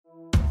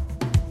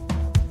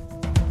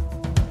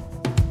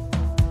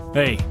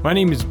Hey, my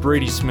name is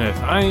Brady Smith.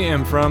 I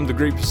am from the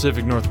Great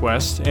Pacific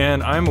Northwest,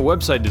 and I'm a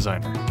website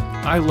designer.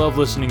 I love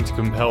listening to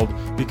Compelled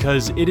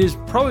because it is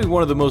probably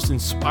one of the most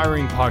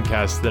inspiring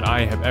podcasts that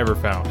I have ever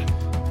found.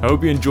 I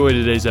hope you enjoy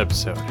today's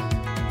episode.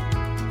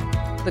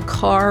 The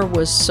car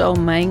was so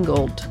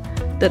mangled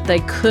that they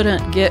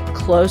couldn't get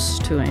close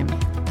to him.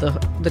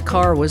 The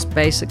car was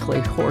basically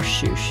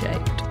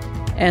horseshoe-shaped.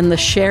 And the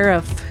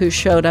sheriff who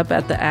showed up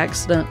at the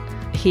accident,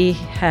 he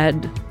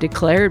had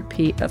declared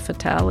Pete a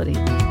fatality.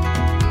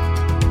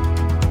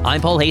 I'm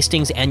Paul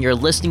Hastings, and you're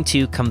listening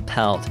to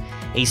Compelled,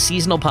 a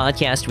seasonal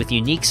podcast with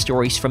unique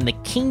stories from the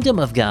kingdom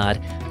of God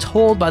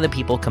told by the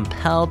people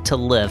compelled to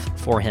live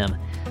for Him.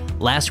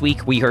 Last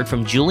week, we heard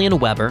from Julian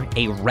Weber,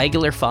 a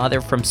regular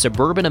father from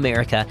suburban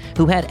America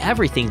who had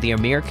everything the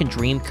American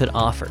dream could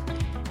offer.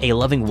 A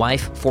loving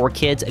wife, 4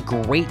 kids, a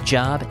great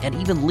job, and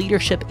even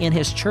leadership in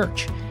his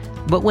church.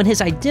 But when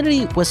his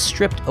identity was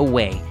stripped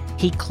away,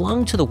 he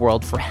clung to the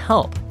world for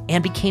help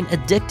and became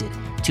addicted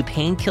to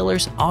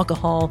painkillers,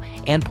 alcohol,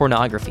 and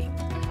pornography.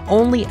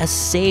 Only a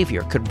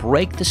Savior could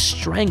break the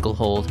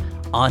stranglehold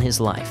on his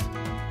life.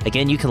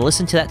 Again, you can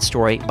listen to that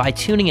story by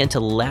tuning into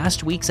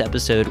last week's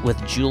episode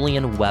with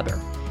Julian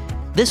Weber.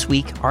 This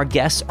week, our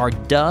guests are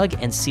Doug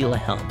and Selah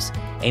Helms,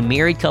 a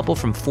married couple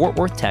from Fort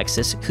Worth,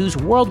 Texas, whose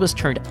world was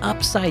turned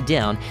upside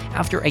down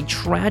after a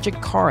tragic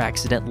car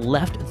accident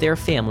left their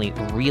family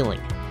reeling.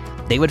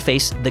 They would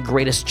face the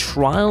greatest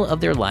trial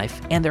of their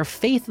life, and their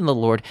faith in the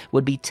Lord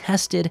would be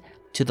tested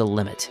to the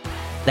limit.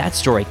 That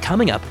story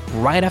coming up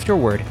right after a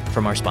word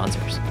from our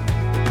sponsors.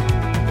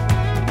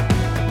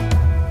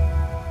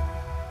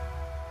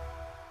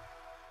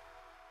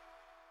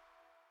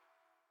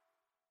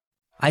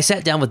 I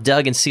sat down with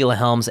Doug and Selah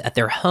Helms at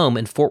their home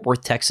in Fort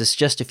Worth, Texas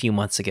just a few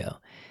months ago.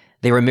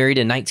 They were married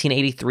in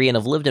 1983 and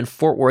have lived in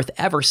Fort Worth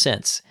ever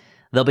since.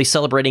 They'll be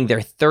celebrating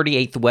their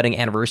 38th wedding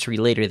anniversary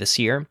later this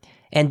year,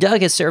 and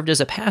Doug has served as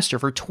a pastor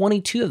for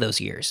 22 of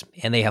those years,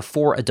 and they have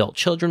 4 adult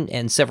children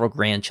and several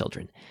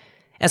grandchildren.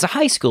 As a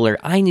high schooler,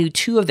 I knew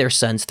 2 of their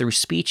sons through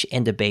speech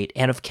and debate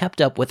and have kept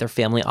up with their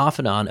family off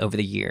and on over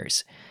the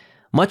years.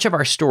 Much of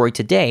our story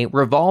today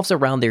revolves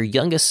around their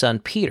youngest son,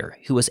 Peter,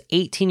 who was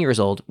 18 years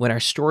old when our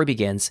story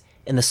begins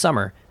in the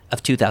summer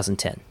of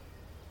 2010.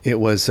 It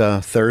was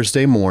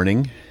Thursday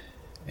morning,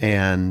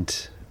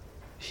 and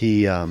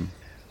he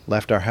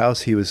left our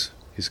house. He's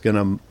going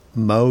to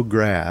mow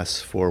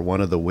grass for one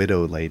of the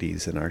widow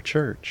ladies in our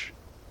church.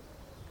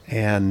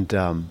 And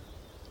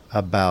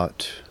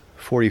about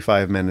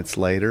 45 minutes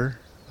later,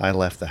 I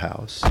left the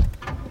house.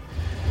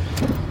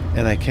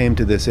 And I came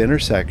to this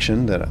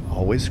intersection that I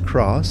always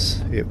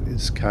cross. It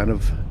was kind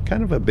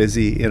of a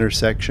busy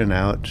intersection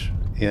out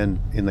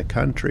in the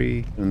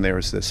country, and there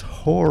was this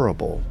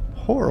horrible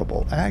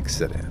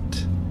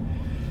accident.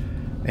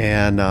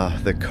 And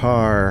the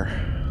car,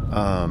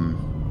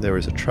 there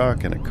was a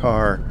truck and a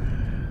car.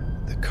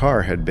 The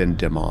car had been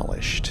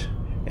demolished.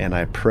 And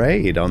I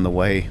prayed on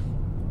the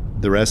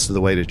rest of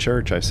the way to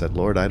church. I said,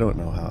 Lord, I don't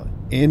know how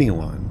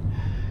anyone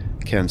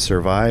can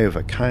survive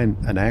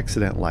an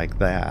accident like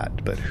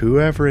that, but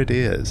whoever it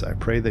is, I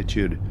pray that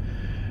you'd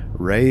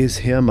raise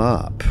him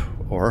up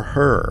or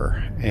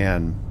her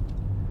and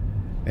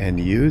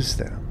use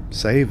them,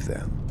 save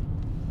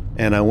them.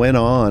 And I went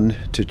on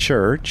to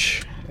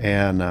church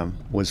and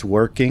was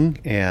working,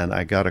 and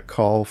I got a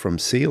call from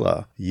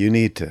Selah. You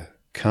need to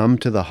come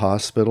to the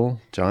hospital,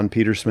 John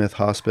Peter Smith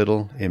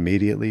Hospital,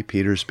 immediately.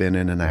 Peter's been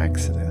in an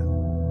accident.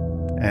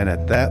 And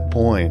at that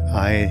point,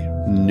 I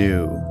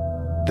knew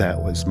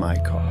that was my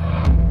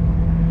car.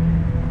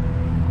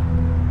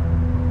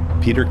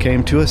 Peter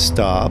came to a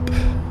stop,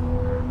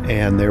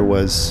 and there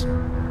was,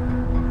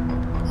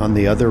 on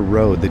the other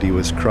road that he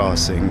was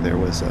crossing, there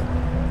was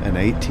an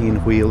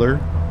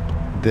 18-wheeler.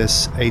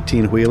 This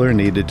 18-wheeler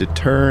needed to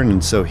turn,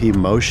 and so he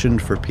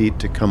motioned for Pete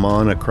to come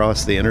on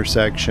across the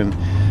intersection.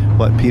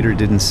 What Peter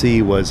didn't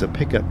see was a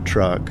pickup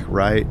truck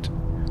right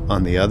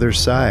on the other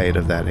side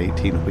of that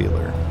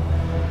 18-wheeler.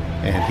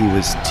 And he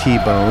was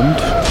T-boned,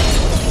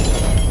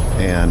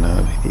 and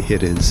he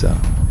hit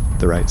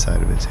the right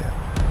side of his head.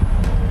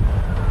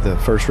 The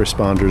first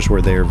responders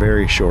were there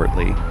very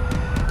shortly,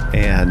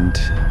 and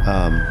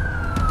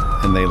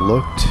they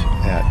looked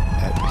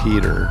at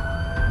Peter,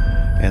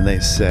 and they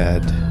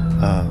said,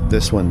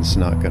 this one's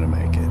not going to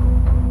make it.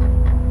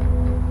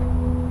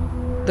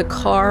 The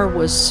car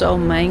was so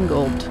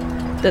mangled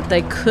that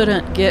they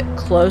couldn't get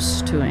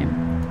close to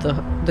him.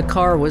 The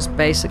car was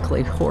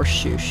basically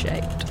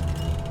horseshoe-shaped.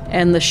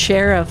 And the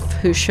sheriff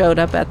who showed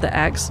up at the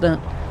accident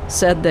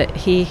said that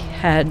he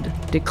had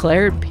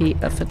declared Pete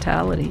a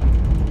fatality.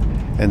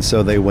 And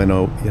so they went,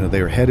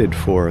 they were headed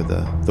for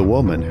the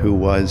woman who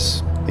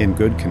was in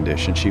good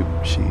condition. She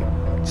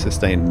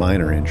sustained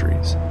minor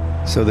injuries.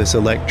 So this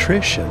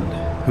electrician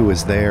who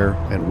was there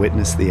and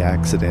witnessed the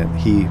accident,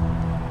 he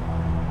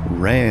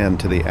ran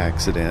to the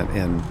accident,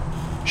 and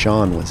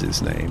Sean was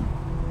his name.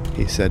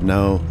 He said,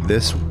 no,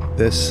 this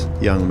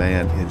young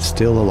man is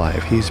still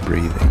alive. He's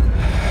breathing.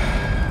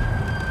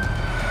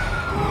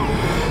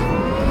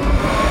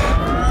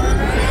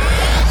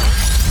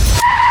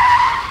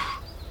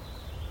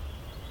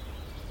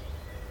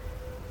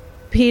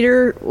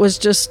 Peter was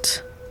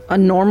just a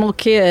normal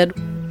kid.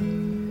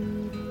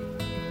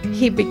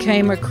 He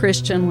became a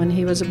Christian when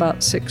he was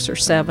about 6 or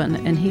 7,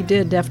 and he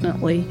did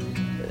definitely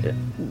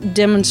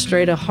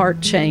demonstrate a heart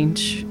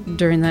change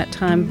during that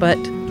time. But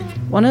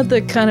one of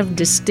the kind of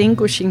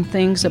distinguishing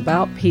things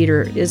about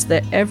Peter is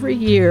that every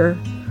year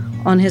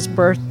on his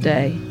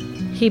birthday,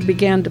 he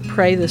began to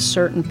pray this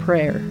certain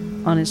prayer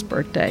on his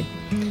birthday.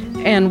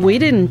 And we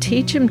didn't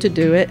teach him to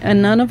do it,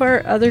 and none of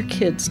our other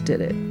kids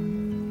did it.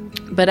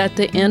 But at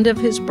the end of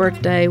his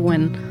birthday,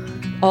 when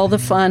all the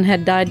fun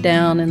had died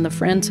down and the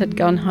friends had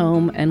gone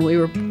home and we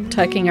were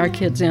tucking our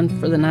kids in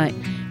for the night,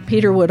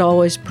 Peter would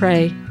always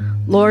pray,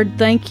 "Lord,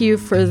 thank you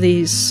for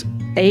these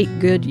 8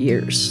 good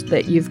years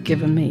that you've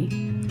given me.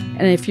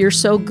 And if you're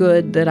so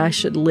good that I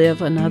should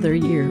live another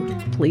year,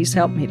 please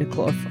help me to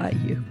glorify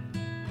you."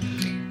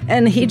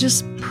 And he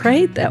just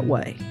prayed that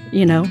way,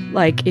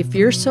 like, if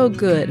you're so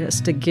good as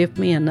to give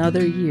me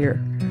another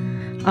year,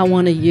 I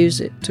want to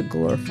use it to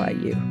glorify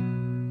you.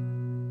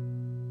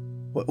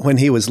 When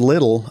he was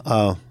little,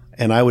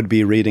 and I would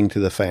be reading to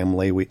the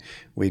family,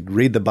 we'd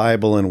read the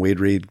Bible and we'd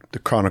read the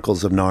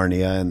Chronicles of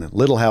Narnia and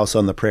Little House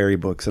on the Prairie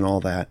books and all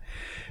that.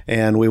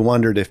 And we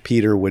wondered if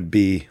Peter would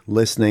be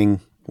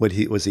listening.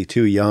 Was he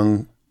too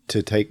young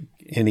to take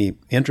any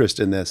interest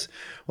in this?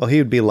 Well, he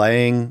would be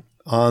laying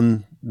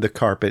on the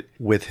carpet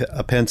with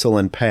a pencil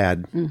and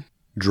pad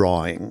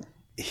drawing.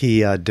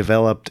 He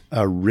developed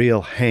a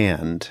real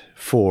hand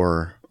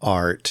for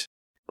art.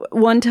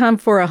 One time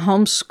for a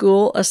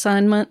homeschool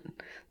assignment,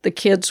 the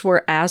kids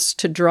were asked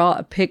to draw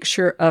a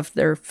picture of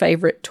their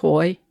favorite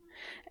toy,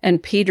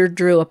 and Peter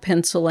drew a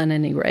pencil and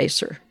an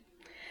eraser.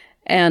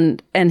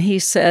 And he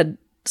said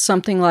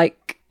something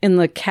like, in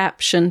the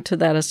caption to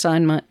that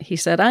assignment, he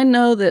said, "I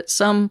know that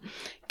some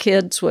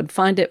kids would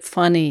find it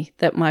funny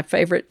that my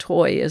favorite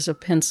toy is a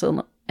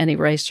pencil and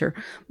eraser,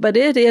 but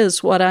it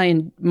is what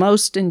I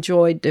most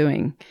enjoy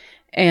doing,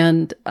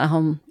 and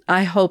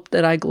I hope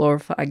that I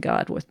glorify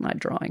God with my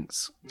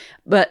drawings."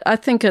 But I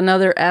think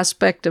another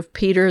aspect of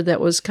Peter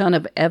that was kind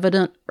of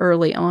evident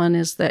early on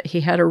is that he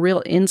had a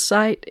real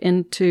insight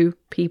into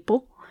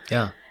people.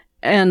 Yeah.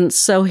 And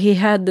so he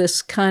had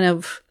this kind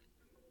of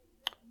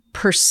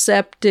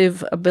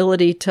perceptive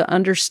ability to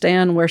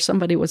understand where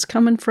somebody was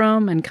coming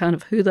from and kind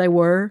of who they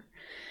were,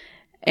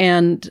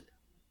 and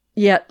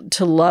yet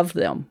to love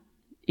them.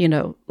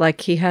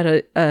 Like he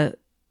had a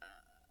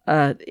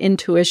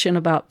intuition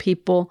about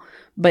people,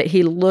 but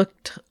he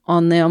looked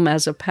on them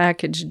as a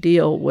package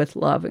deal with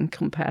love and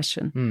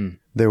compassion.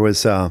 There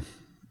was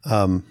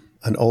an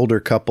older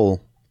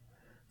couple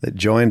that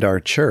joined our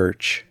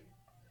church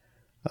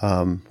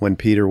when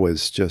Peter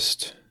was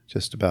just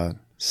about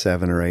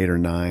 7 or 8 or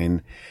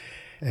 9,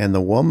 and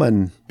the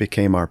woman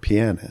became our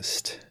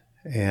pianist,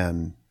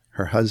 and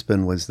her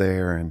husband was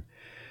there,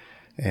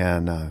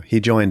 and he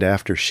joined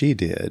after she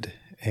did,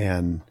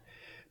 and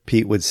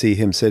Pete would see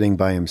him sitting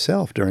by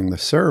himself during the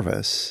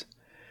service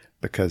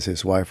because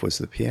his wife was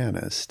the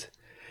pianist.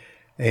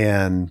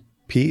 And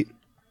Pete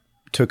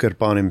took it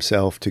upon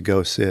himself to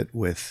go sit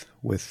with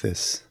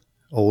this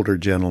older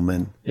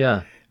gentleman.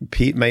 Yeah.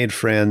 Pete made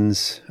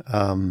friends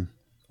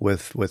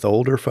with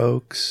older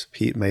folks.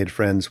 Pete made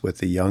friends with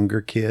the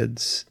younger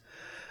kids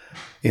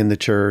in the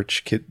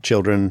church,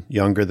 children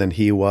younger than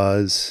he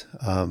was.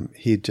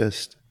 He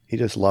just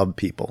loved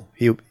people.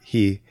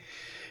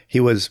 He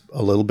was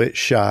a little bit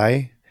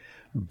shy,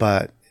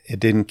 but it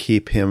didn't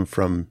keep him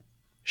from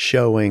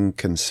showing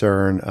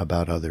concern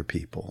about other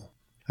people.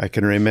 I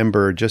can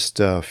remember just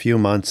a few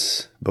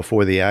months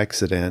before the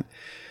accident,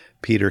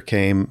 Peter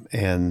came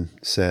and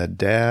said,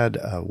 "Dad,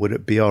 would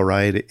it be all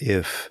right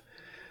if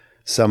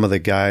some of the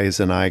guys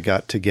and I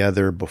got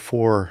together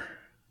before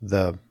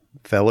the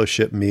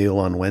fellowship meal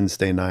on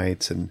Wednesday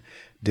nights and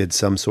did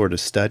some sort of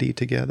study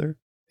together?"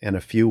 And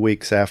a few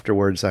weeks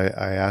afterwards, I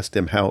asked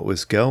him how it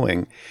was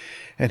going.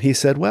 And he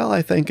said, "Well,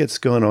 I think it's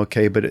going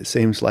okay, but it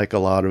seems like a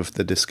lot of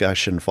the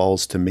discussion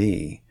falls to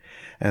me."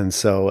 And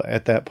so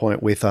at that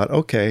point, we thought,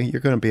 okay,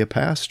 you're going to be a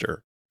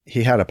pastor.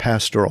 He had a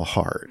pastoral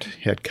heart.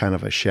 He had kind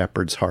of a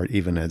shepherd's heart,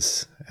 even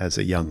as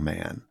a young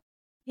man.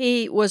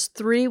 He was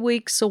 3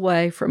 weeks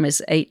away from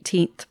his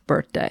 18th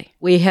birthday.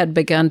 We had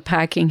begun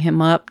packing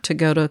him up to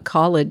go to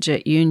college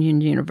at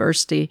Union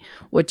University,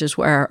 which is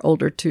where our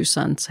older 2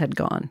 sons had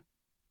gone.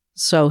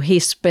 So he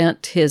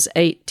spent his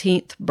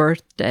 18th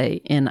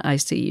birthday in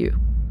ICU.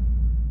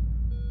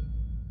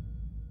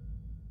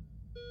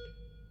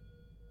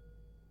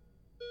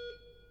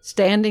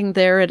 Standing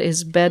there at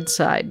his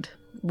bedside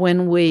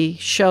when we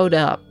showed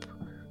up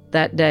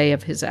that day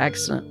of his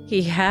accident,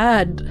 he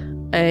had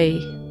a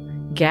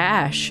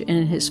gash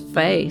in his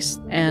face,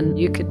 and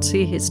you could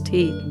see his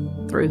teeth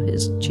through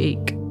his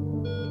cheek.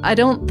 I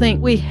don't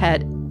think we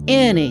had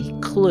any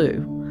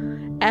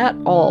clue at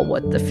all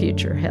what the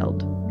future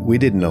held. We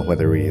didn't know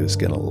whether he was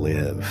going to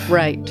live.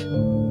 Right.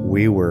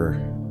 We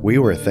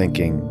were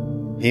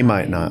thinking he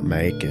might not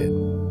make it.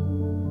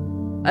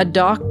 A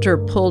doctor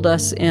pulled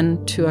us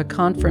into a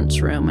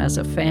conference room as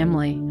a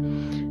family,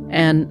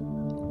 and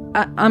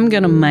I'm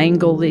going to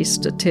mangle these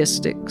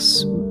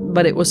statistics,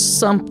 but it was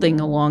something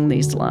along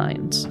these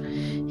lines.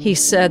 He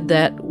said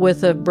that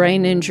with a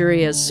brain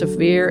injury as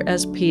severe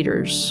as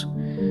Peter's,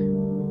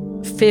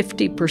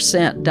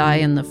 50% die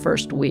in the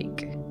first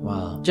week.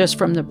 Wow. Just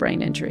from the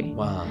brain injury.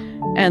 Wow.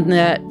 And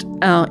that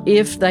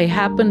if they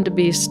happen to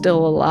be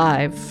still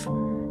alive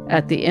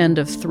at the end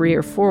of 3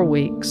 or 4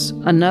 weeks,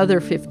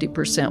 another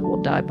 50%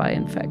 will die by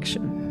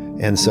infection.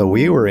 And so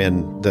we were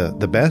in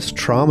the best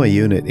trauma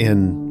unit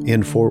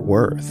in Fort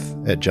Worth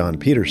at John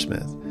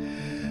Petersmith.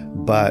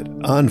 But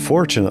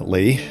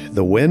unfortunately,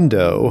 the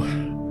window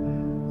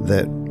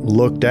that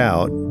looked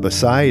out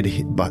beside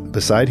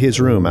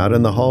his room out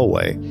in the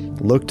hallway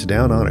looked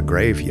down on a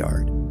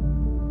graveyard.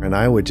 And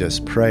I would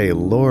just pray,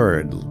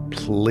 Lord,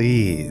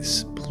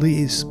 please,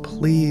 please,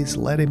 please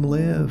let him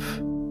live.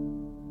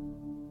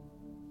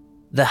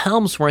 The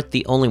Helms weren't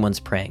the only ones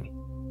praying.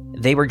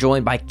 They were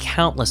joined by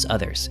countless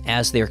others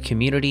as their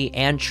community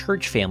and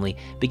church family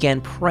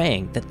began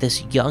praying that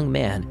this young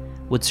man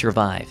would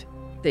survive.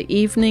 The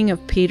evening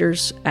of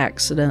Peter's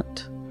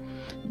accident,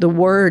 the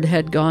word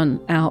had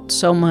gone out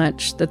so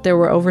much that there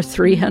were over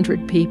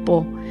 300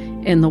 people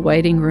in the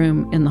waiting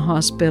room in the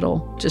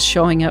hospital just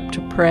showing up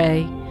to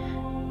pray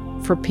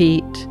for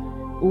Pete,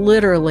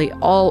 literally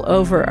all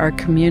over our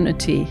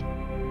community.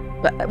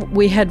 But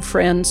we had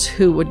friends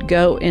who would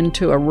go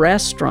into a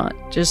restaurant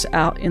just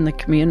out in the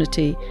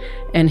community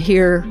and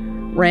hear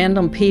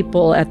random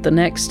people at the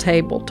next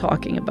table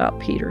talking about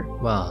Peter.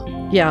 Wow.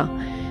 Yeah.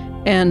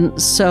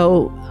 And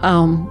so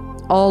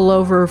all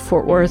over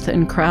Fort Worth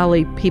and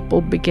Crowley,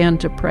 people began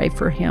to pray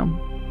for him.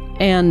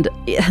 And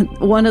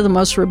one of the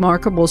most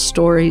remarkable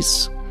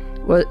stories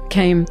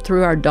came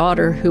through our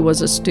daughter, who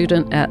was a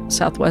student at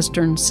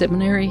Southwestern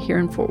Seminary here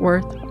in Fort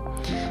Worth.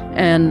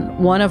 And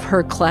one of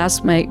her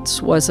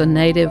classmates was a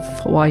native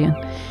Hawaiian.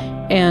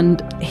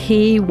 And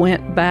he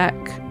went back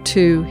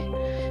to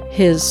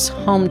his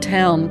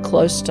hometown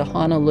close to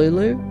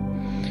Honolulu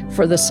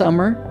for the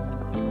summer.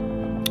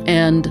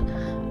 And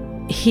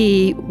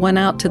he went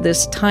out to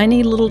this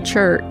tiny little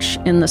church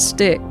in the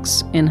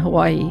sticks in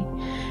Hawaii.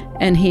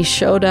 And he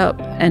showed up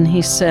and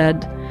he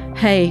said,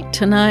 "Hey,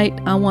 tonight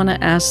I want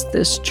to ask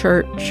this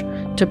church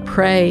to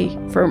pray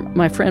for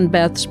my friend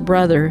Beth's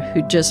brother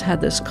who just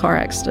had this car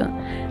accident."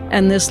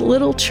 And this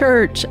little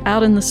church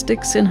out in the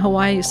sticks in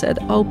Hawaii said,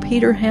 "Oh,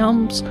 Peter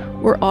Helms,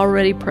 we're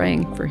already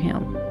praying for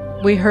him."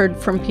 We heard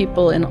from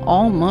people in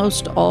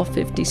almost all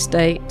 50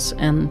 states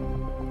and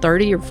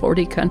 30 or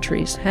 40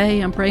 countries,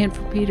 "Hey, I'm praying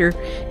for Peter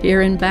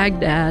here in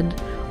Baghdad,"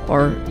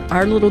 or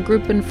 "Our little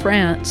group in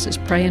France is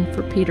praying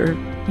for Peter,"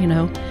 you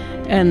know.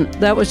 And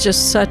that was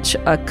just such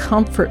a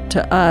comfort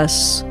to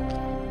us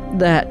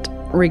that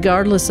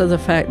regardless of the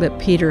fact that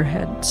Peter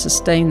had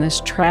sustained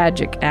this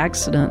tragic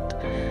accident,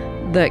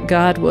 that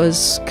God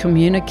was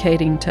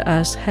communicating to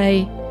us,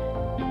 "Hey,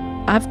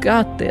 I've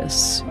got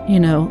this," you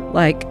know,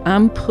 like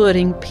I'm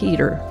putting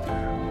Peter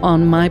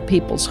on my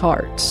people's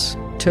hearts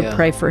to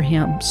pray for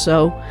him.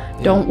 So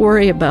don't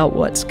worry about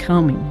what's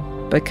coming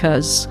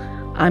because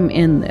I'm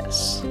in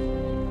this.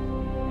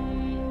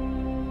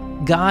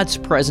 God's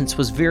presence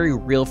was very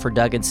real for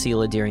Doug and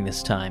Selah during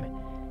this time.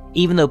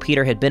 Even though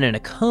Peter had been in a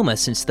coma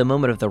since the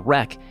moment of the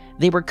wreck,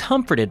 they were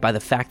comforted by the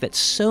fact that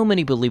so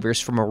many believers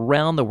from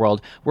around the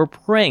world were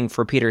praying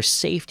for Peter's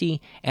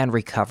safety and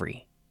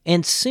recovery.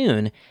 And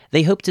soon,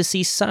 they hoped to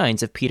see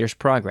signs of Peter's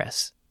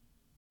progress.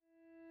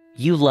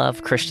 You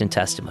love Christian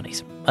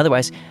testimonies.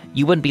 Otherwise,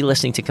 you wouldn't be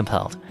listening to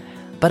Compelled.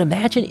 But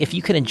imagine if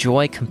you could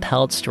enjoy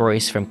compelled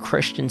stories from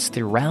Christians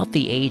throughout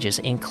the ages,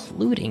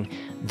 including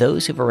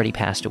those who've already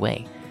passed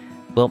away.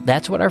 Well,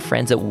 that's what our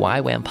friends at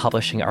YWAM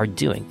Publishing are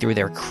doing through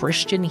their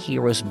Christian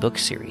Heroes book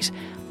series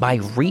by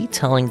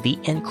retelling the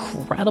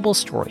incredible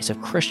stories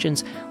of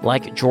Christians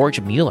like George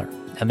Mueller,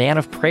 a man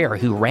of prayer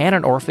who ran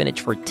an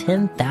orphanage for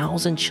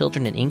 10,000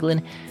 children in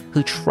England,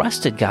 who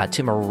trusted God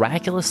to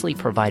miraculously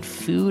provide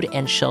food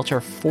and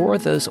shelter for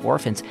those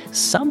orphans,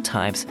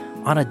 sometimes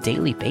on a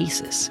daily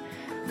basis.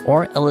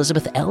 Or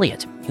Elizabeth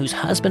Elliot, whose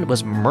husband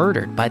was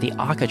murdered by the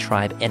Auca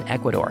tribe in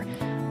Ecuador,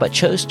 but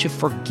chose to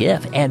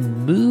forgive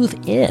and move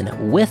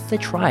in with the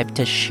tribe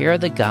to share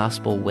the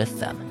gospel with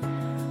them.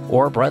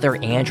 Or Brother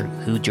Andrew,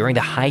 who during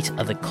the height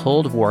of the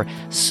Cold War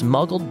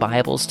smuggled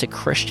Bibles to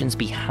Christians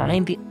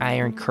behind the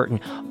Iron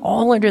Curtain,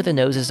 all under the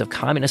noses of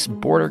communist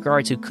border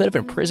guards who could have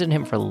imprisoned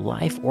him for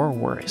life or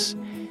worse.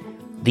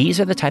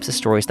 These are the types of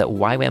stories that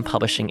YWAM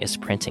Publishing is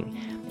printing,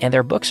 and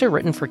their books are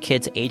written for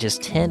kids ages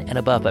 10 and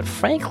above, but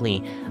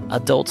frankly,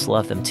 adults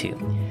love them too.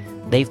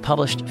 They've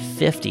published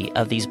 50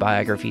 of these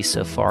biographies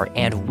so far,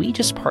 and we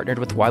just partnered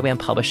with YWAM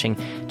Publishing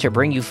to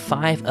bring you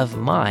 5 of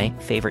my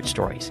favorite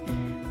stories.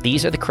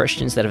 These are the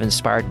Christians that have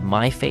inspired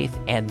my faith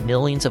and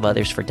millions of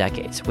others for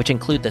decades, which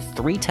include the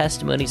 3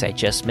 testimonies I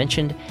just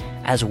mentioned,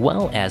 as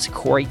well as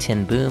Corrie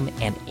ten Boom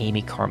and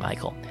Amy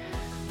Carmichael.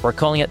 We're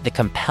calling it the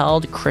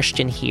Compelled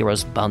Christian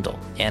Heroes Bundle,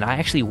 and I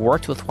actually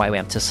worked with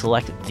YWAM to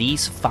select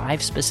these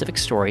 5 specific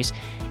stories,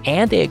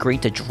 and they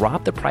agreed to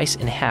drop the price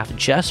in half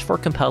just for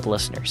Compelled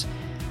listeners.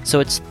 So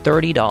it's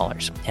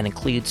 $30 and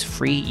includes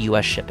free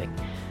U.S. shipping.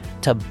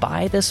 To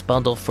buy this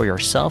bundle for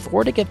yourself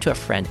or to give to a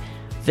friend,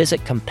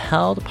 visit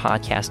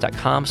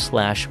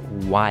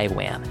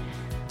compelledpodcast.com/YWAM.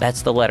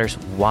 That's the letters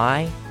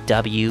YWAM.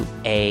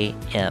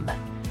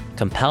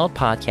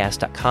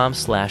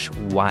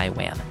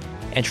 compelledpodcast.com/YWAM.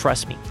 And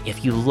trust me,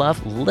 if you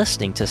love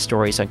listening to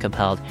stories on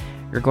Compelled,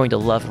 you're going to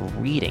love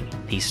reading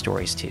these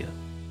stories too.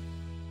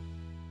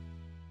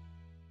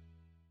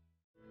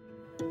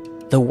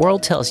 The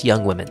world tells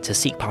young women to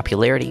seek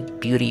popularity,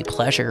 beauty,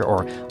 pleasure,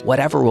 or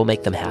whatever will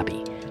make them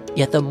happy.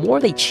 Yet the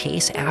more they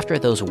chase after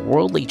those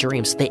worldly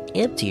dreams, the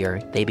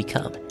emptier they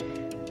become.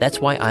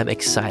 That's why I'm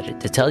excited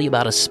to tell you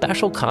about a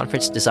special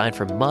conference designed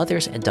for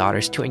mothers and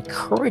daughters to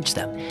encourage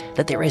them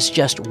that there is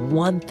just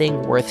one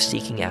thing worth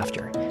seeking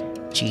after: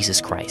 Jesus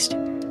Christ.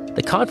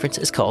 The conference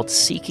is called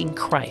Seeking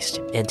Christ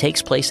and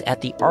takes place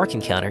at the Ark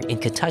Encounter in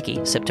Kentucky,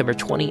 September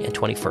 20 and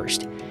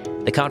 21st.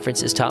 The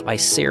conference is taught by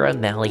Sarah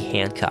Malley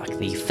Hancock,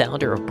 the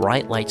founder of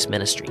Bright Lights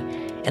Ministry,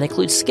 and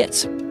includes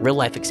skits,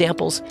 real-life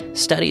examples,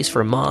 studies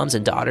for moms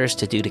and daughters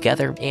to do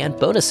together, and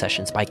bonus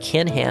sessions by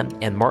Ken Ham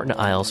and Martin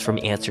Iles from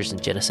Answers in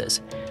Genesis.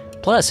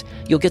 Plus,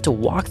 you'll get to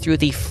walk through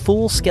the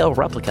full-scale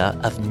replica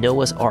of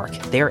Noah's Ark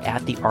there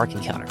at the Ark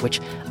Encounter, which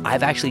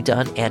I've actually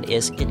done and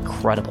is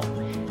incredible.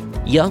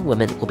 Young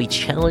women will be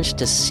challenged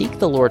to seek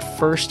the Lord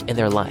first in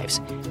their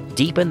lives,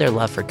 deepen their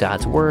love for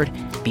God's Word,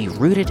 be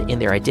rooted in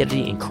their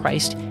identity in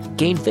Christ,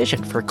 gain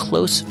vision for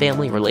close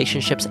family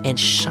relationships, and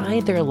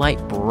shine their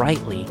light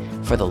brightly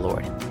for the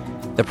Lord.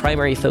 The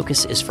primary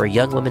focus is for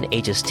young women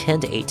ages 10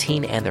 to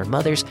 18 and their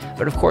mothers,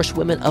 but of course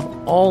women of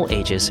all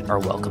ages are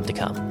welcome to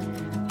come.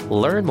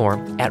 Learn more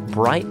at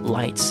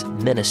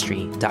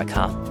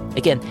brightlightsministry.com.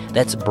 Again,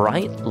 that's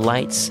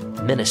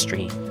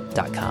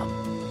brightlightsministry.com.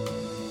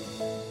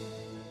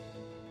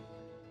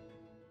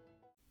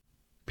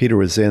 Peter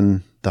was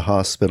in the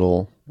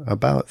hospital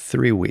about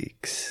 3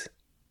 weeks.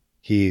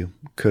 He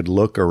could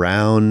look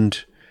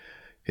around,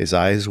 his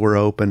eyes were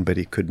open, but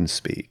he couldn't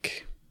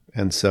speak.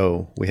 And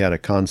so we had a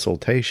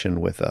consultation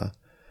with a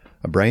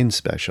brain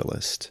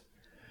specialist.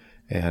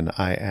 And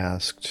I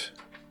asked,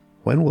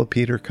 when will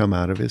Peter come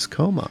out of his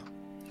coma?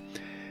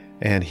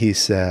 And he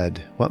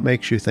said, what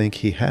makes you think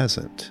he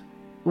hasn't?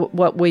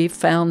 What we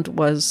found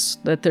was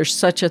that there's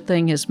such a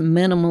thing as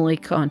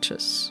minimally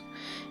conscious.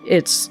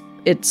 It's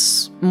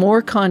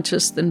more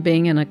conscious than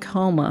being in a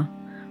coma,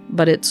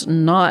 but it's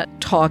not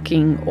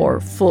talking or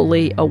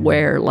fully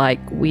aware like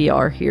we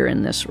are here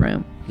in this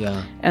room.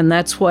 Yeah. And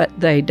that's what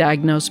they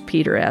diagnosed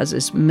Peter as,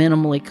 is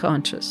minimally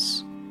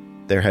conscious.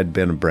 There had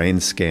been a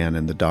brain scan,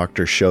 and the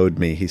doctor showed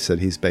me, he said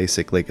he's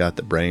basically got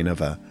the brain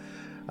of a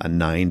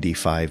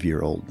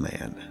 95-year-old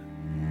man.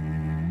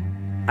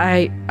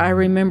 I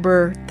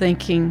remember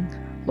thinking,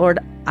 Lord,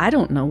 I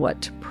don't know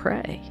what to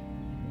pray,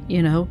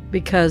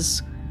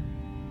 because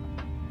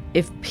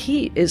if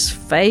Pete is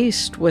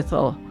faced with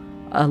a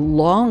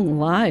long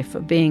life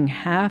of being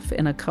half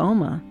in a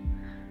coma,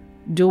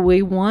 do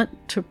we want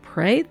to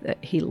pray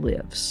that he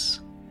lives?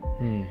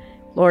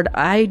 Lord,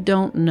 I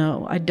don't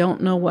know. I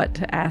don't know what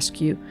to ask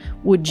you.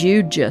 Would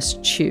you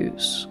just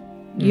choose?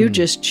 You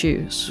just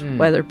choose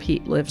whether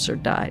Pete lives or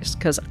dies,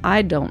 because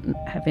I don't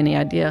have any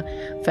idea.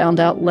 Found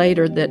out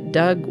later that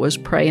Doug was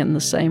praying the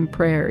same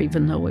prayer,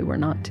 even though we were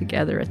not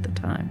together at the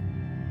time.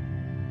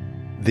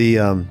 The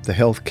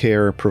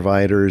healthcare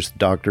providers,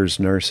 doctors,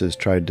 nurses,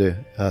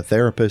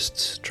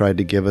 therapists tried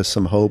to give us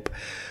some hope,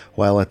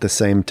 while at the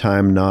same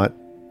time not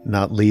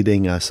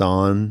leading us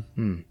on.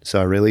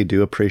 So I really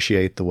do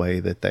appreciate the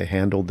way that they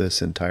handled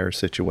this entire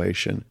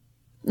situation.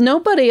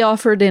 Nobody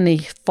offered any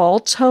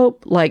false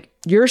hope, like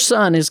your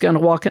son is going to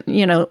walk in.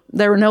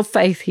 There were no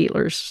faith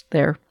healers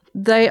there.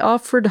 They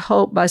offered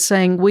hope by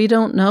saying, we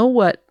don't know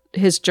what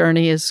his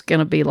journey is going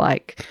to be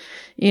like.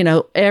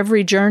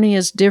 Every journey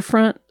is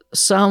different.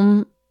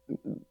 Some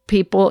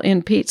people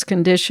in Pete's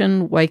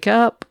condition wake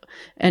up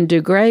and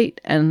do great,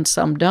 and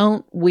some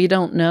don't. We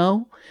don't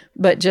know,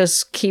 but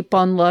just keep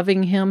on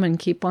loving him and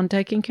keep on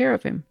taking care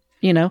of him,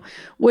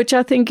 which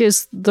I think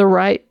is the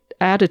right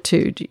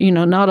attitude,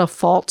 not a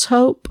false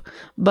hope,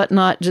 but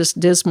not just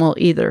dismal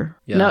either.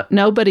 Yeah.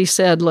 Nobody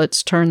said,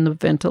 let's turn the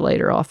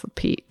ventilator off of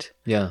Pete.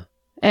 Yeah.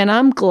 And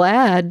I'm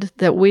glad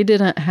that we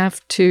didn't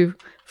have to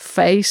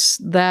face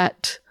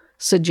that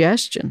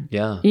suggestion.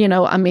 Yeah. We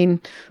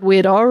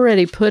had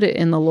already put it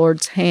in the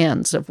Lord's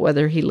hands of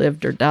whether he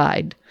lived or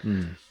died.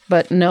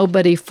 But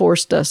nobody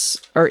forced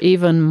us or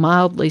even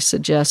mildly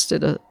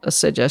suggested a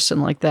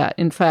suggestion like that.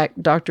 In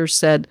fact, doctors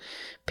said,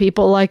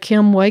 people like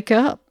him wake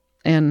up,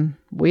 and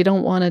we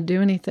don't want to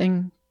do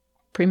anything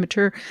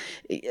premature.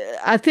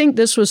 I think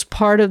this was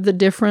part of the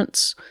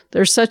difference.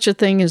 There's such a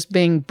thing as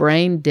being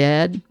brain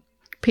dead.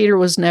 Peter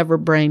was never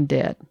brain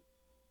dead.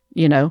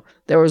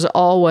 There was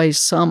always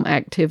some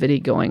activity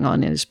going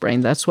on in his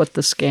brain. That's what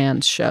the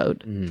scans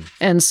showed.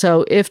 And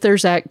so if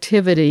there's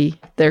activity,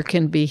 there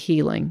can be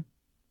healing.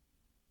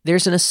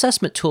 There's an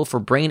assessment tool for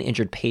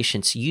brain-injured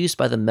patients used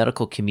by the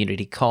medical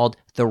community called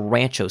the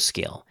Rancho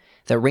Scale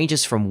that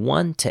ranges from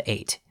 1 to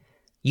 8.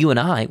 You and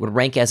I would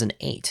rank as an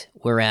 8,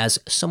 whereas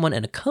someone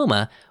in a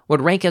coma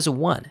would rank as a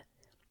 1.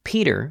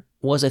 Peter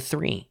was a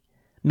 3.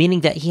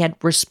 meaning that he had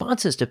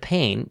responses to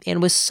pain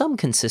and with some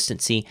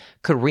consistency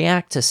could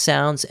react to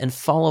sounds and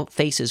follow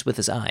faces with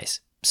his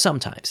eyes,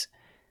 sometimes.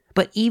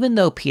 But even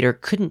though Peter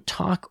couldn't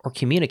talk or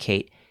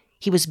communicate,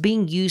 he was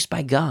being used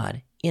by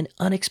God in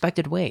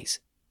unexpected ways.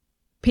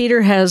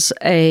 Peter has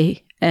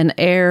an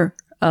air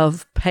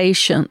of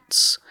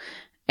patience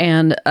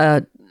and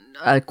a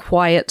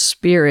quiet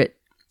spirit,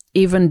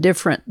 even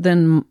different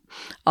than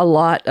a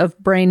lot of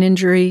brain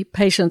injury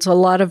patients. A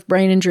lot of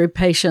brain injury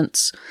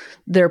patients,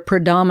 their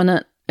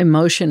predominant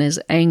emotion is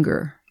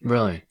anger.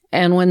 Really?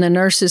 And when the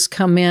nurses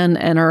come in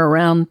and are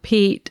around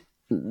Pete,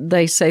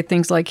 they say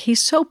things like,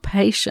 he's so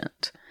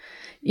patient.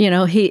 You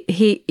know, he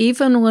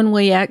even when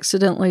we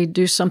accidentally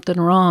do something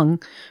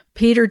wrong,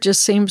 Peter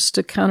just seems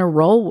to kind of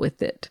roll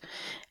with it.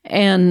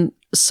 And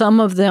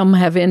some of them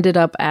have ended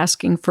up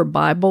asking for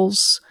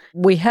Bibles.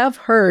 We have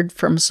heard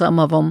from some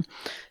of them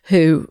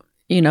who,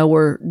 you know,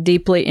 were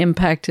deeply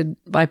impacted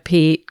by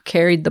Pete,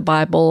 carried the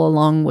Bible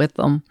along with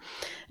them,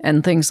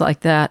 and things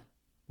like that.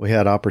 We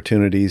had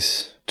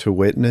opportunities to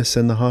witness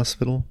in the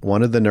hospital.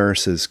 One of the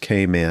nurses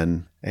came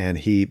in and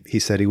he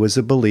said he was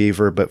a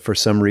believer, but for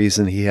some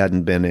reason he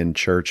hadn't been in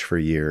church for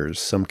years,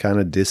 some kind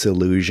of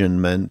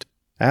disillusionment.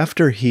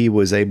 After he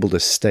was able to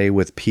stay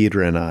with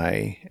Peter and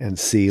I and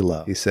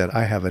Sela, he said,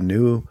 I have a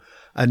new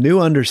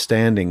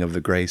understanding of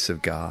the grace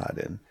of God,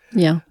 and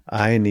yeah,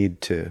 I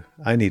need to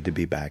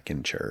be back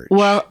in church.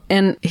 Well,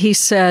 and he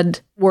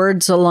said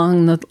words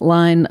along the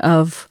line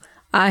of,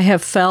 I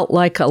have felt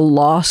like a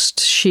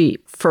lost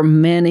sheep for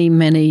many,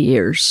 many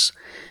years.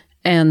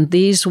 And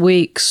these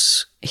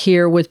weeks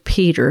here with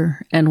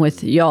Peter and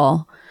with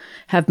y'all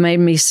have made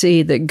me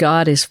see that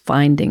God is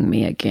finding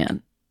me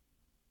again.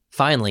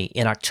 Finally,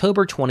 in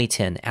October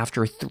 2010,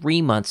 after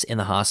 3 months in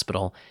the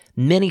hospital,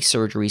 many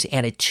surgeries,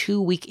 and a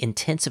 2-week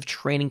intensive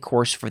training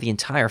course for the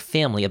entire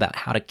family about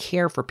how to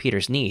care for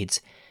Peter's needs,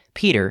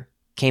 Peter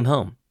came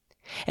home.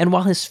 And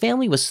while his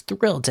family was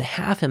thrilled to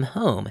have him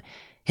home,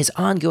 his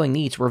ongoing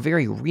needs were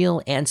very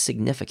real and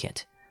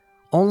significant.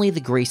 Only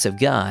the grace of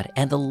God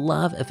and the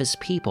love of his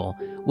people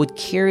would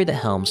carry the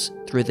Helms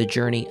through the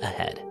journey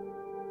ahead.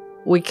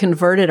 We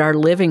converted our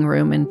living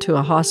room into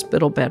a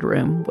hospital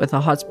bedroom with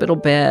a hospital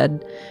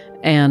bed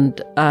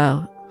and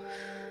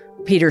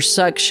Peter's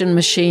suction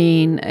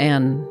machine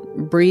and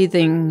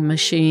breathing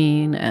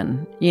machine.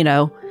 And, you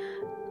know,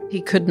 he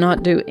could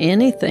not do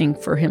anything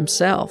for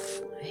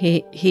himself.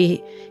 He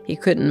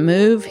couldn't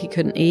move. He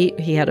couldn't eat.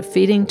 He had a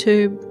feeding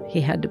tube.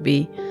 He had to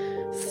be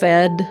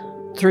fed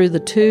through the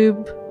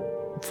tube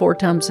 4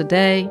 times a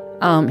day.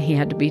 He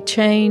had to be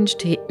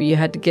changed. You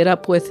had to get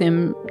up with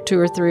him 2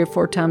 or 3 or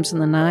 4 times in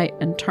the night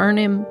and turn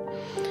him.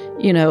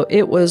 You know,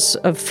 it was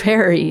a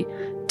very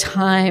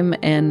time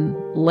and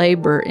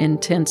labor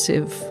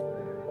intensive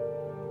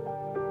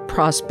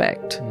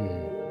prospect.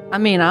 I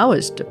mean, I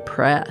was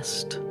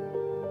depressed.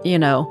 You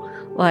know,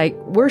 like,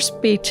 we're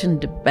speech and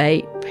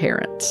debate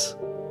parents.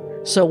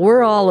 So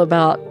we're all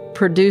about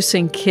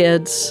producing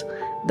kids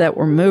that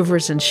were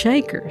movers and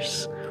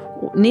shakers.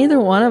 Neither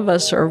one of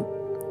us are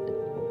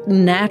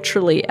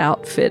naturally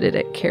outfitted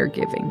at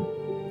caregiving,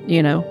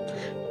 you know?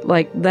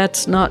 Like,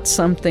 that's not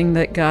something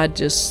that God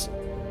just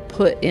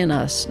put in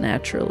us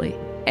naturally.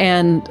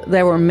 And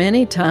there were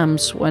many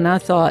times when I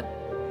thought,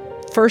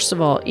 first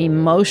of all,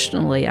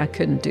 emotionally, I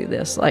couldn't do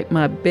this. Like,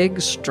 my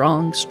big,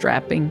 strong,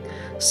 strapping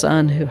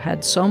son who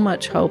had so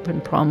much hope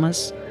and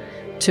promise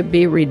to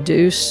be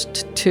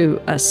reduced to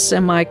a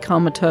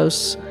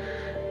semi-comatose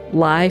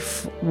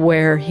life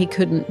where he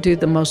couldn't do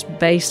the most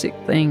basic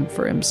thing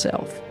for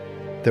himself.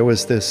 There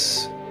was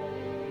this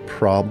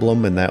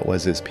problem, and that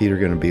was, is Peter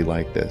going to be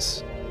like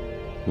this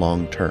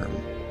long term?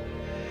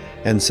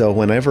 And so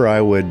whenever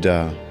I would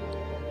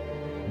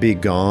be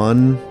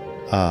gone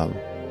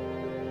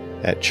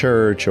at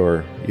church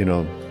or, you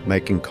know,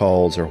 making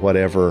calls or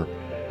whatever,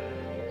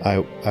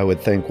 I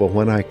would think, well,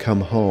 when I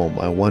come home,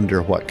 I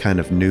wonder what kind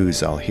of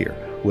news I'll hear.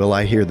 Will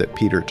I hear that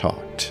Peter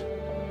talked?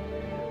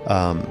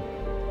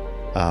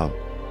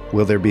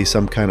 Will there be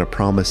some kind of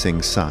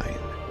promising sign?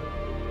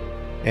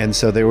 And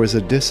so there was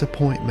a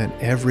disappointment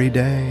every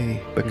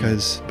day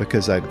because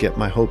I'd get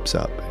my hopes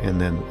up and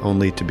then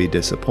only to be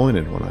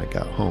disappointed when I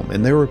got home.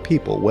 And there were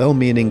people,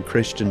 well-meaning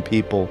Christian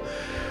people,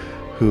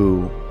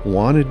 who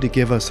wanted to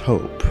give us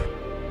hope.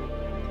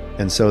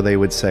 And so they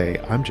would say,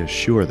 I'm just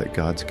sure that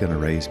God's going to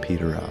raise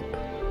Peter up.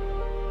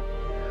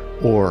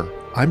 Or,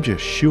 I'm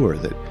just sure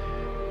that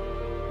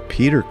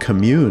Peter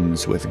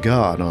communes with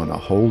God on a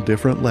whole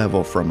different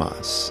level from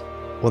us.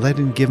 Well, that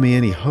didn't give me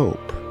any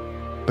hope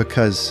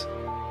because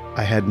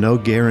I had no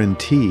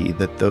guarantee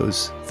that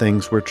those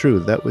things were true.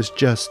 That was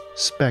just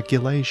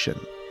speculation.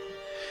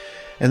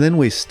 And then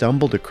we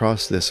stumbled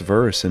across this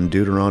verse in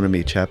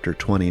Deuteronomy chapter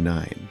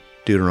 29.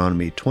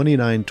 Deuteronomy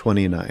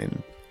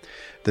 29:29.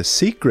 The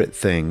secret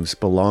things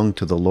belong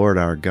to the Lord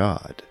our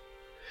God,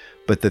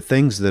 but the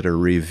things that are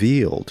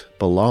revealed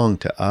belong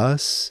to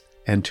us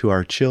and to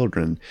our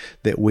children,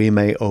 that we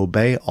may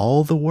obey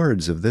all the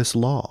words of this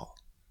law.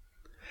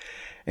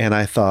 And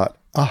I thought,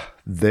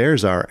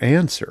 there's our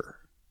answer.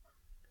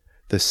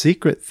 The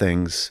secret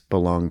things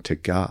belong to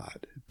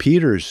God.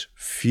 Peter's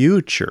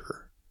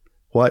future,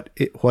 what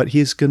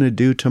he's going to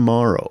do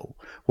tomorrow,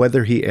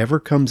 whether he ever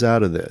comes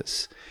out of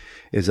this,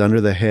 is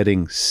under the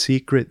heading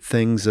secret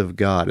things of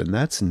God, and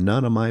that's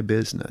none of my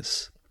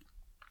business.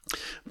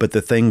 But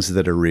the things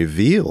that are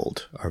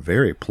revealed are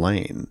very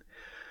plain.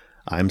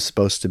 I'm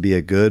supposed to be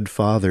a good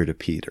father to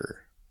Peter.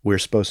 We're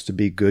supposed to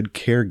be good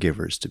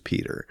caregivers to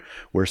Peter.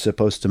 We're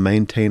supposed to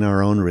maintain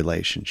our own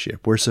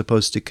relationship. We're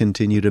supposed to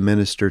continue to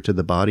minister to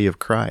the body of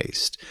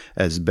Christ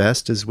as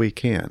best as we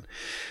can.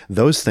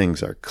 Those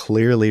things are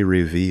clearly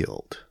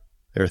revealed.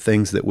 There are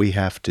things that we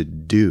have to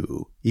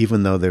do,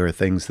 even though there are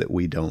things that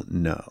we don't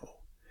know.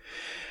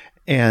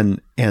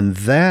 And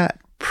that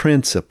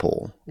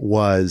principle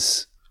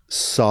was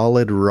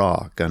solid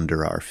rock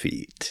under our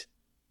feet.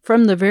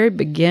 From the very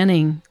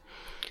beginning,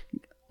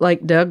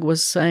 like Doug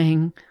was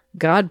saying,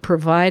 God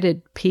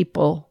provided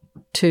people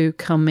to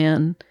come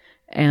in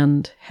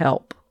and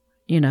help.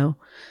 You know,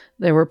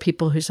 there were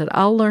people who said,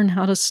 I'll learn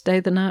how to stay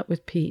the night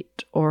with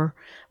Pete. Or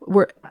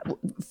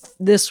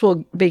this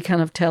will be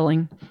kind of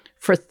telling.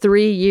 For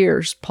 3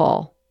 years,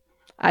 Paul,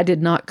 I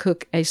did not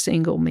cook a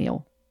single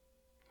meal.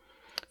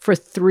 For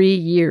 3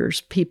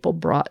 years, people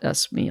brought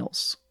us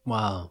meals.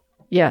 Wow.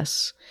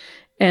 Yes.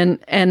 And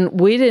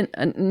we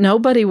didn't,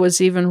 nobody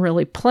was even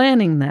really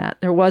planning that.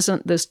 There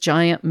wasn't this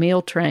giant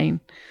meal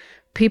train.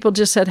 People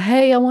just said,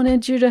 hey, I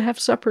wanted you to have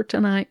supper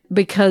tonight,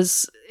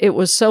 because it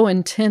was so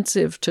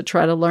intensive to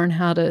try to learn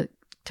how to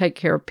take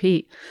care of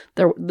Pete.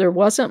 There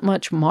wasn't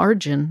much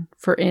margin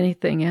for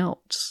anything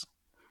else,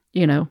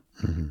 you know.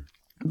 Mm-hmm.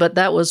 But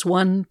that was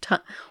one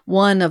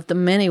of the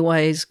many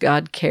ways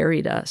God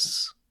carried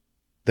us.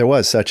 There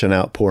was such an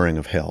outpouring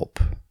of help.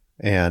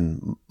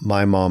 And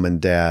my mom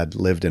and dad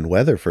lived in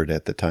Weatherford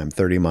at the time,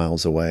 30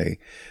 miles away.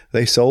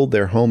 They sold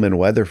their home in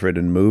Weatherford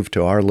and moved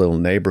to our little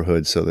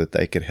neighborhood so that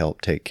they could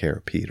help take care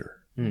of Peter.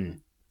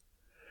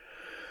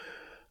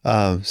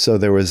 So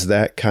there was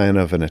that kind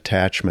of an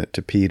attachment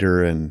to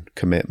Peter and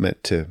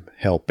commitment to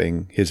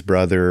helping. His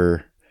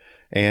brother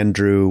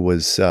Andrew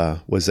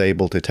was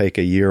able to take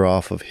a year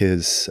off of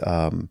his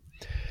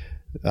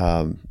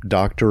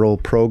doctoral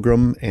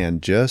program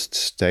and just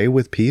stay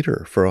with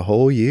Peter for a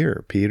whole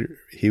year.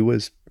 He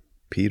was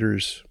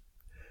Peter's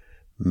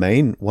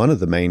one of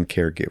the main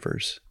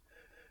caregivers.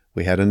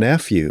 We had a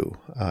nephew,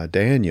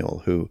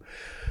 Daniel, who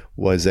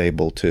was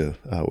able to,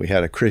 we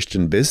had a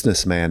Christian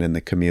businessman in the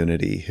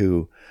community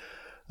who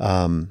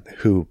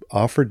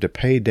offered to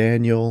pay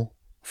Daniel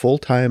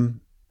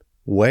full-time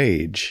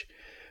wage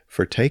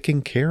for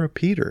taking care of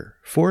Peter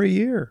for a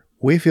year.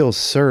 We feel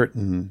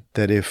certain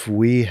that if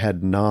we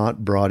had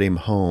not brought him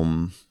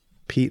home,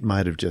 Pete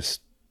might have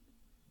just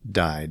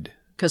died.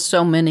 Because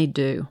so many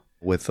do.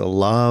 With the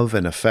love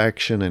and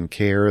affection and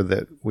care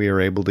that we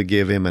are able to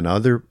give him, and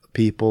other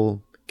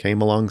people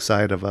came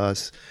alongside of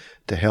us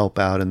to help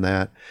out in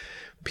that,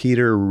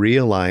 Peter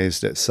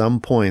realized at some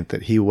point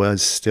that he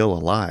was still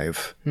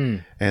alive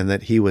and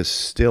that he was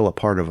still a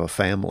part of a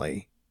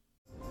family.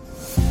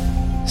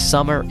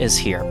 Summer is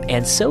here,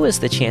 and so is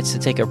the chance to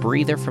take a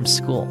breather from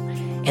school.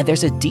 And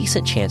there's a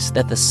decent chance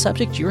that the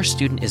subject your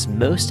student is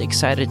most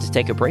excited to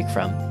take a break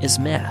from is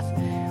math.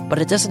 But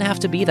it doesn't have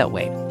to be that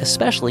way,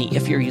 especially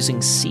if you're using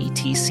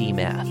CTC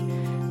Math.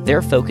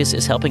 Their focus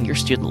is helping your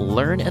student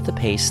learn at the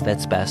pace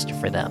that's best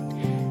for them.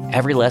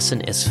 Every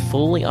lesson is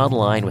fully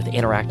online with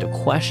interactive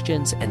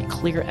questions and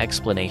clear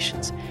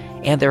explanations.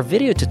 And their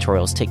video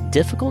tutorials take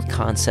difficult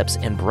concepts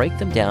and break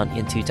them down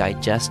into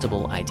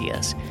digestible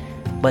ideas.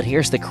 But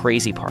here's the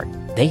crazy part.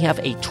 They have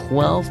a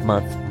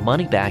 12-month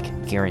money-back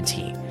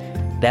guarantee.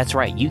 That's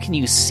right, you can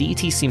use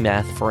CTC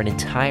Math for an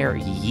entire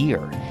year.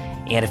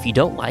 And if you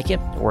don't like it,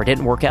 or it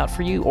didn't work out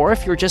for you, or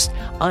if you're just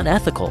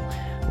unethical,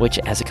 which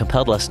as a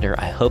compelled listener,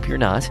 I hope you're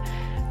not,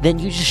 then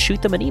you just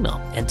shoot them an email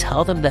and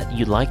tell them that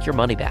you'd like your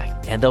money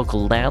back, and they'll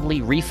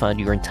gladly refund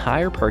your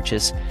entire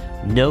purchase,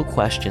 no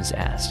questions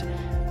asked.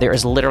 There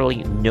is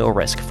literally no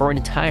risk for an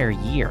entire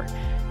year.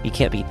 You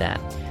can't beat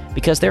that.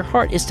 Because their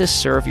heart is to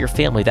serve your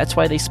family. That's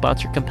why they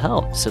sponsor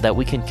Compelled, so that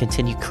we can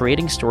continue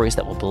creating stories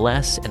that will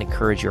bless and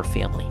encourage your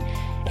family.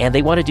 And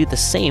they want to do the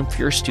same for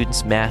your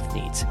students' math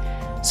needs.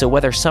 So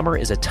whether summer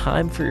is a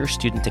time for your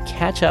student to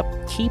catch up,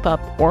 keep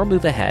up, or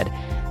move ahead,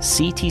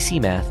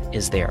 CTC Math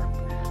is there.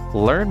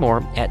 Learn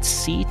more at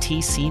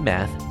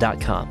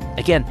ctcmath.com.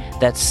 Again,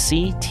 that's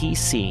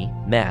ctcmath.com.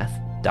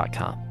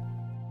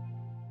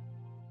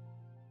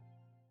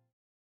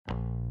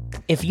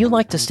 If you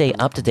like to stay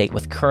up to date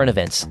with current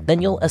events,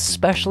 then you'll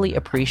especially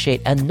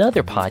appreciate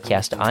another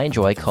podcast I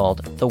enjoy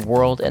called The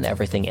World and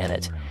Everything in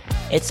It.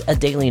 It's a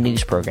daily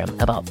news program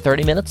about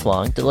 30 minutes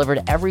long,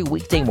 delivered every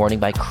weekday morning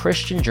by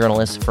Christian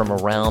journalists from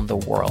around the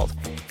world.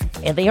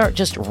 And they aren't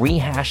just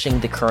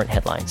rehashing the current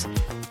headlines.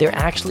 They're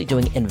actually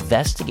doing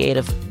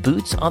investigative,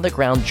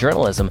 boots-on-the-ground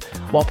journalism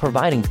while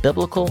providing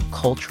biblical,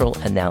 cultural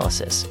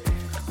analysis.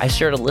 I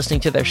started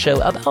listening to their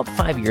show about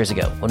 5 years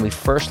ago when we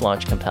first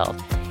launched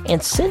Compelled.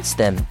 And since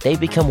then, they've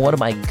become one of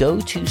my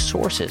go-to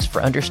sources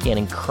for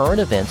understanding current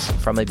events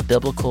from a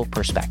biblical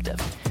perspective.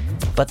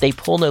 but they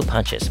pull no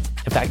punches.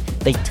 In fact,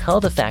 they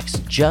tell the facts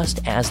just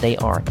as they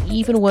are,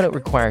 even when it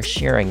requires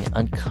sharing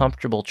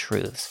uncomfortable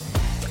truths.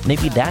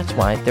 Maybe that's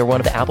why they're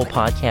one of the Apple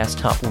Podcasts'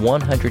 top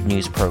 100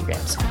 news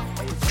programs.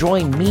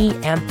 Join me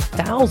and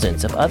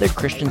thousands of other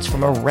Christians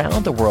from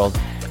around the world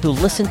who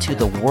listen to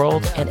The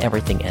World and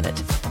Everything in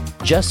It.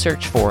 Just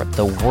search for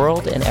The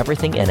World and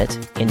Everything in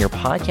It in your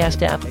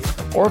podcast app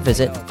or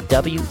visit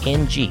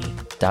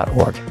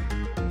WNG.org.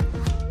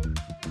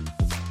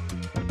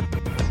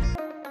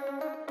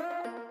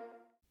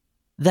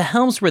 The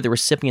Helms were the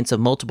recipients of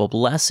multiple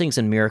blessings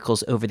and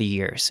miracles over the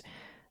years.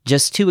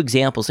 Just two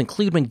examples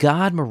include when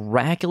God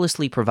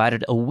miraculously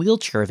provided a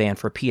wheelchair van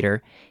for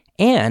Peter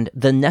and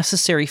the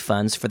necessary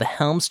funds for the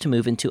Helms to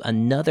move into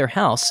another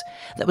house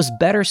that was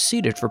better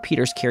suited for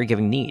Peter's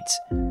caregiving needs.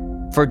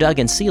 For Doug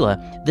and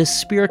Selah, the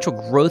spiritual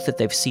growth that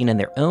they've seen in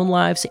their own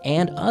lives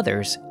and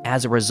others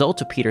as a result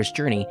of Peter's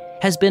journey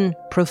has been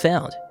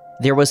profound.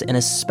 There was an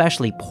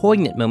especially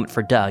poignant moment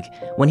for Doug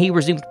when he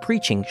resumed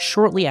preaching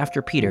shortly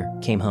after Peter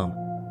came home.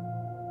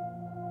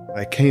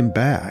 I came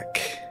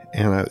back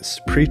and I was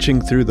preaching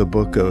through the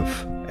book of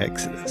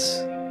Exodus.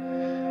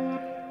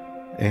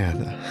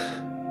 And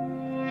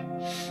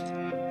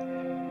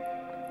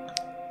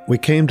we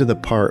came to the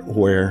part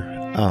where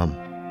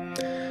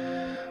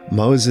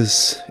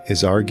Moses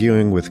is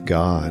arguing with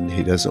God.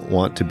 He doesn't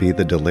want to be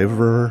the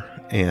deliverer,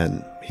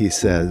 and he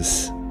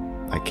says,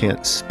 I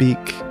can't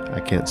speak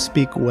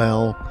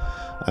well,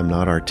 I'm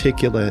not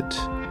articulate.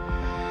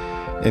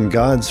 And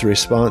God's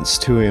response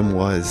to him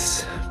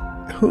was,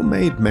 who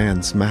made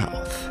man's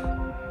mouth?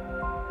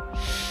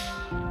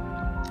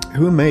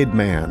 Who made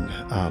man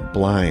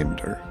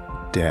blind or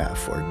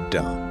deaf or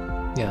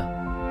dumb? Yeah.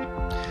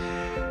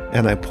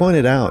 And I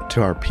pointed out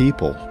to our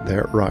people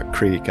there at Rock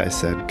Creek, I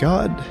said,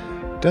 God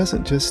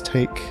doesn't just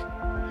take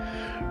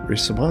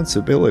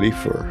responsibility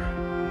for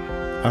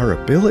our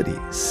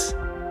abilities,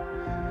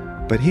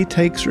 but he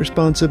takes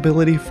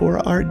responsibility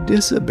for our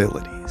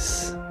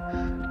disabilities.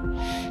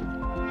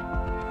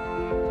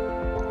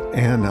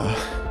 And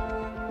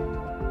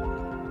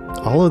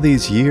all of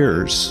these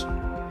years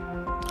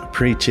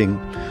preaching,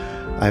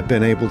 I've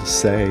been able to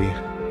say,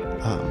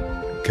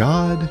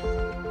 God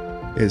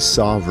is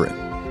sovereign.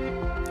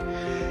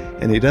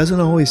 And he doesn't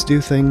always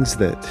do things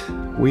that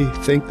we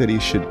think that he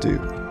should do.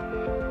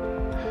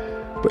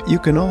 But you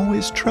can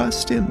always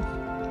trust him.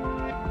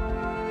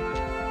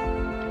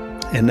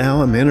 And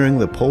now I'm entering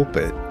the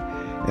pulpit,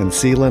 and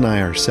Selah and I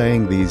are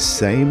saying these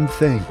same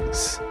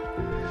things,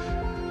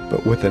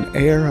 but with an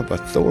air of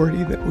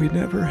authority that we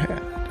never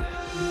had.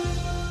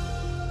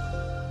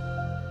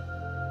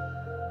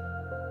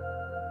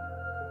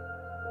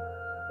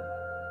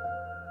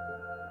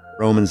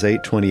 Romans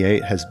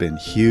 8:28 has been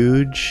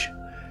huge.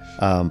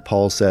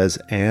 Paul says,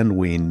 and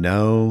we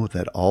know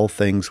that all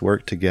things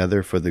work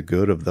together for the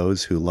good of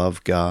those who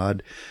love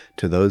God,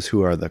 to those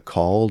who are the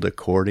called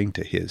according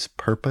to his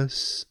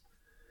purpose.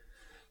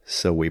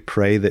 So we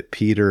pray that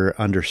Peter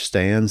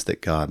understands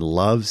that God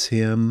loves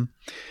him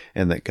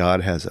and that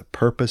God has a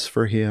purpose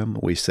for him.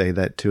 We say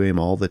that to him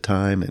all the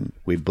time, and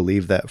we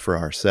believe that for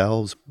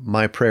ourselves.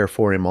 My prayer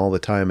for him all the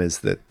time is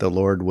that the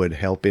Lord would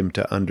help him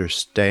to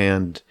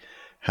understand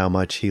how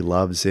much he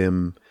loves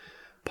him.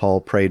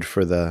 Paul prayed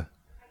for the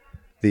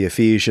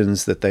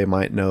Ephesians that they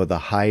might know the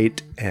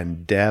height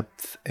and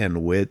depth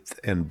and width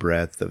and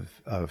breadth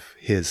of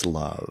his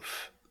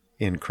love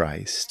in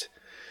Christ.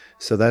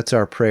 So that's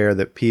our prayer,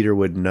 that Peter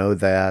would know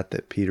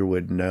that Peter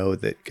would know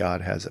that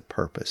God has a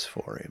purpose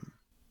for him.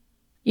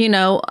 You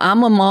know,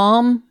 I'm a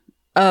mom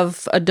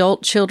of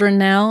adult children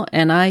now,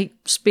 and I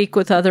speak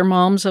with other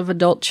moms of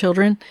adult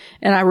children,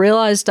 and I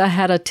realized I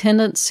had a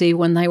tendency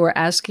when they were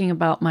asking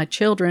about my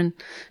children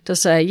to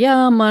say,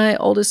 yeah, my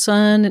oldest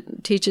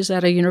son teaches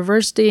at a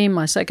university,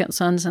 my second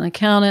son's an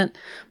accountant,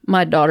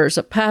 my daughter's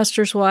a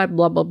pastor's wife,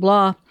 blah, blah,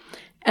 blah.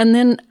 And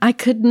then I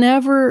could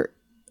never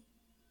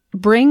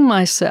bring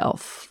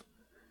myself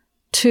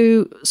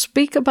to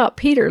speak about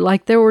Peter.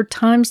 Like, there were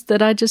times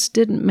that I just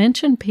didn't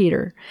mention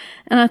Peter.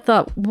 And I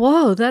thought,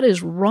 whoa, that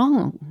is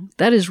wrong.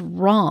 That is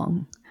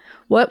wrong.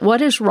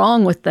 What is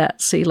wrong with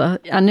that, Selah?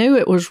 I knew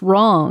it was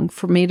wrong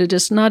for me to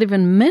just not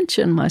even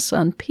mention my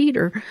son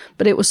Peter,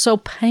 but it was so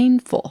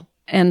painful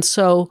and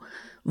so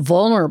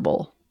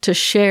vulnerable to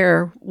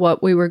share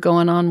what we were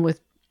going on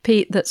with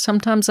Pete that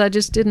sometimes I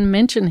just didn't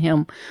mention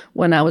him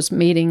when I was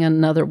meeting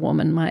another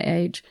woman my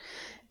age.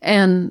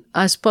 And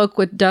I spoke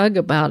with Doug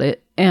about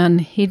it,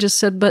 and he just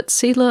said, but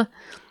Selah,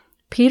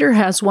 Peter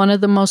has one of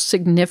the most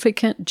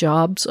significant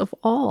jobs of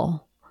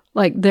all.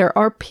 Like, there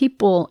are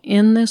people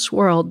in this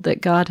world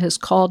that God has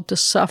called to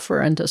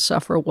suffer and to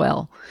suffer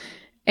well.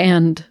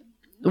 And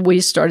we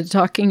started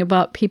talking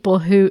about people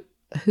who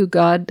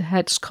God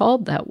has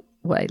called that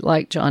way,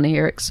 like Johnny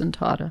Erickson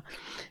Tata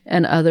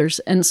and others.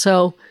 And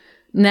so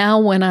now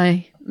when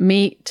I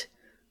meet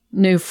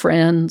new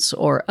friends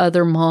or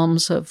other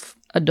moms of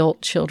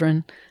adult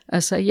children, I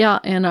say, yeah,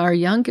 and our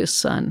youngest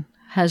son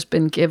has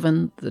been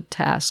given the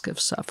task of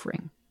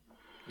suffering.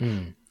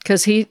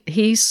 Because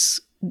he's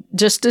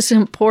just as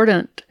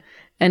important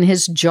And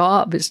his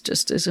job is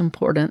just as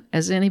important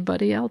as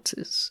anybody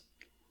else's.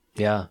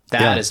 Yeah,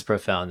 that is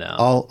profound now.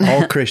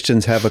 All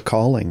Christians have a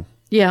calling,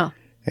 Yeah.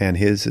 and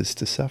his is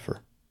to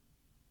suffer.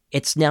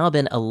 It's now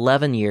been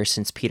 11 years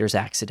since Peter's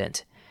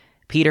accident.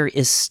 Peter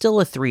is still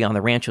a 3 on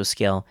the Rancho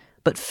scale,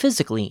 but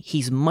physically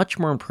he's much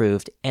more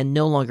improved and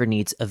no longer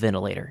needs a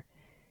ventilator.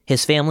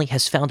 His family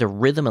has found a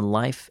rhythm in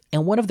life,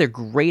 and one of their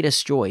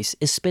greatest joys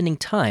is spending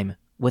time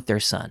with their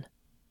son.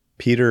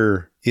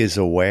 Peter is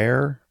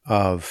aware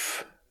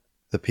of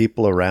the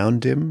people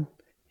around him.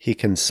 He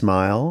can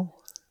smile.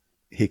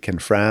 He can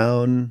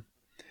frown.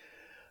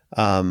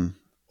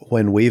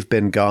 When we've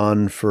been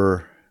gone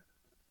for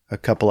a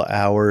couple of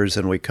hours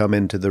and we come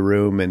into the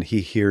room and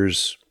he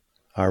hears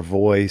our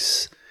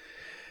voice,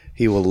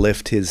 he will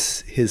lift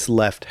his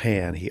left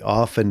hand. He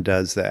often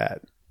does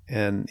that,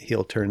 and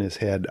he'll turn his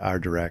head our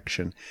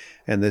direction.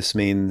 And this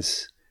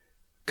means,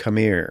 come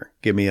here,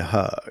 give me a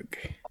hug.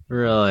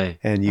 Really?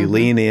 And you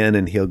lean in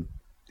and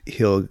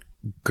he'll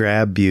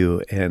grab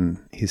you, and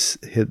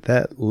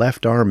that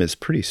left arm is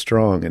pretty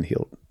strong, and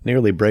he'll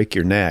nearly break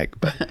your neck,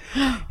 but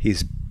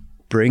he's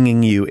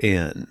bringing you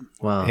in.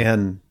 Wow.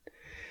 And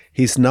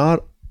he's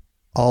not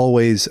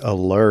always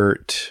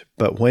alert,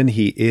 but when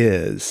he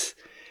is,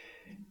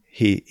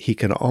 he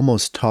can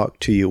almost talk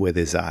to you with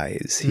his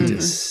eyes. He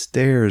just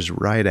stares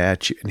right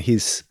at you. And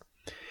he's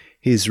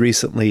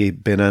recently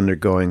been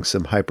undergoing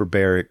some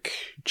hyperbaric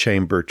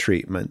chamber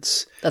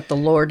treatments That the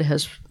Lord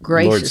has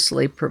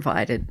graciously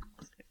provided.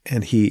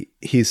 and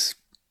he's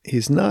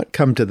not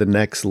come to the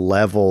next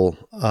level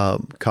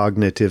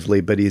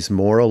cognitively, but he's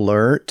more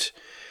alert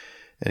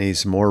and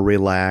he's more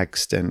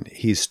relaxed, and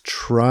he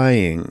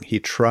tries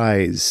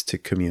to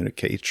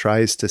communicate. He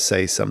tries to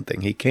say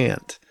something. He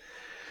can't,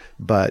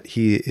 but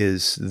he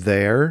is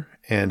there,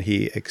 and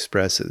he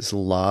expresses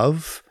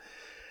love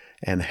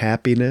and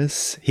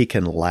happiness. He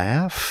can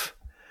laugh.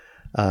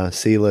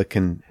 Sela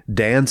can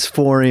dance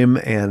for him,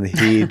 and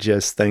he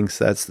just thinks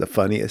that's the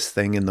funniest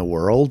thing in the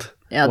world.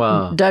 Yeah,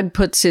 Wow. Doug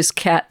puts his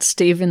Cat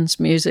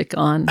Stevens music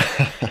on,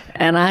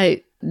 and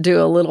I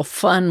do a little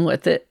fun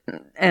with it,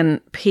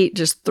 and Pete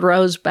just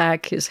throws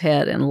back his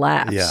head and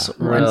laughs. Yeah,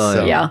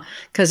 really? Yeah,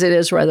 because it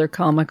is rather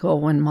comical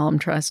when Mom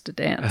tries to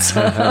dance.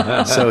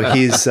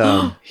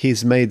 So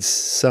he's made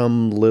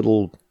some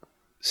little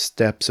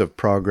steps of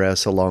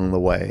progress along the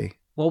way.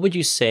 What would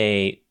you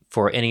say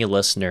for any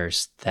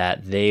listeners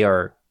that they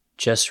are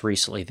just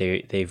recently,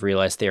 they've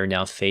realized they are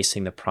now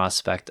facing the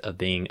prospect of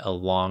being a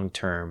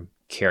long-term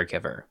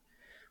caregiver?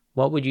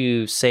 What would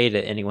you say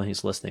to anyone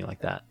who's listening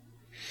like that?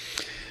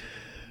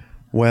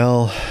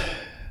 Well,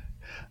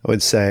 I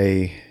would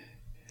say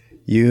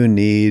you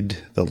need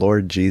the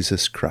Lord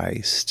Jesus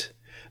Christ,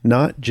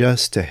 not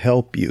just to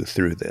help you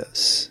through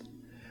this,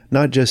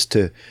 not just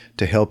to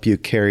help you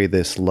carry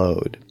this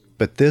load,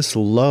 but this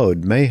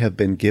load may have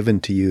been given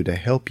to you to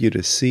help you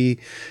to see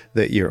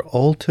that your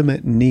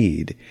ultimate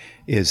need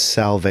is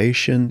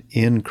salvation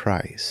in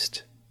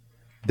Christ,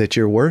 that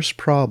your worst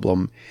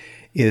problem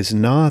is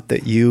not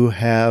that you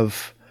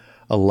have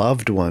a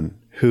loved one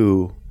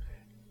who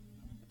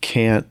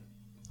can't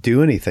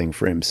do anything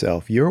for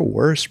himself. Your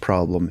worst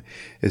problem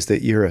is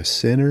that you're a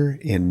sinner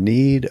in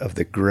need of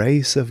the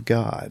grace of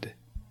God.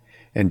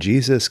 And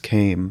Jesus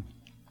came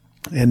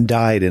and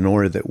died in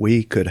order that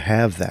we could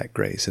have that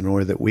grace, in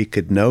order that we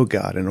could know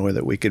God, in order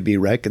that we could be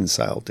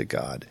reconciled to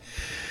God.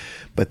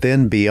 But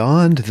then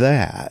beyond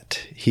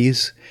that,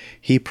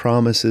 he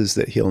promises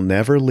that he'll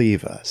never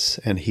leave us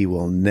and he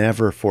will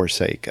never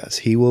forsake us.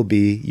 He will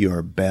be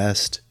your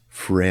best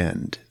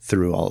friend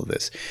through all of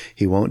this.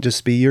 He won't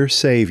just be your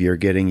savior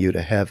getting you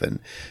to heaven,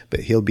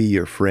 but he'll be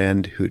your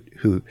friend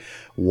who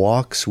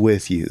walks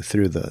with you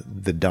through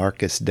the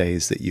darkest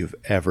days that you've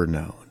ever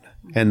known.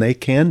 And they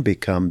can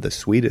become the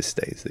sweetest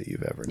days that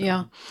you've ever known.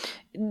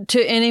 Yeah.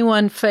 To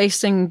anyone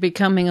facing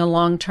becoming a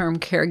long-term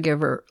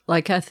caregiver,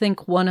 I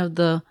think one of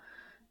the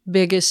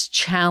biggest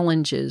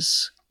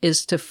challenges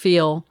is to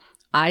feel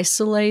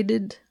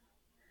isolated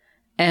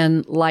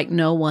and like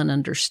no one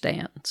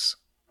understands.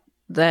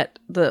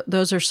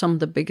 Those are some of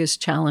the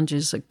biggest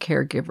challenges a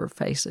caregiver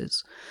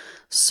faces.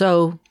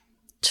 So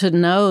to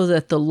know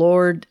that the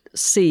Lord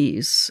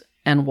sees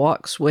and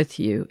walks with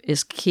you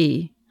is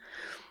key.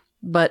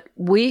 But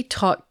we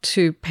talk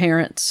to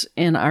parents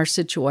in our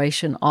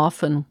situation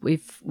often.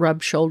 We've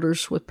rubbed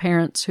shoulders with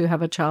parents who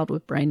have a child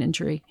with brain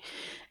injury.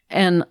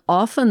 And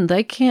often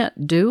they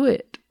can't do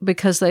it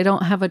because they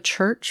don't have a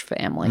church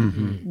family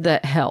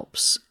that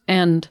helps.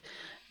 And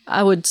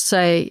I would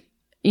say,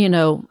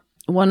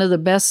 one of the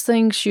best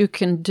things you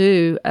can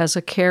do as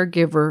a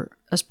caregiver,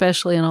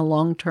 especially in a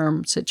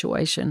long-term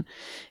situation,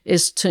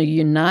 is to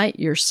unite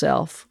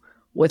yourself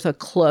with a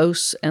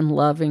close and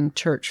loving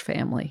church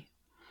family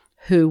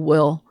who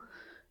will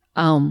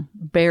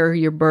bear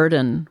your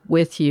burden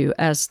with you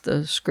as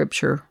the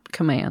scripture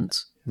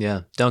commands.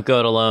 Yeah. Don't go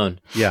it alone.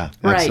 Yeah,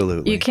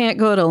 absolutely. Right. You can't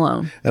go it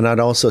alone. And I'd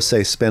also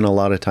say spend a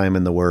lot of time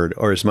in the Word,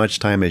 or as much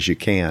time as you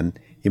can.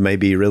 You may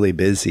be really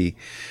busy,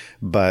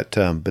 but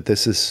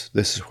this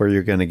is where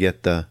you're going to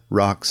get the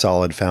rock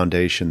solid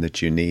foundation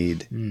that you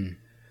need.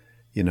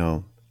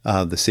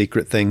 The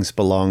secret things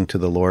belong to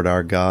the Lord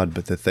our God,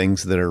 but the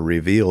things that are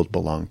revealed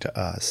belong to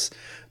us.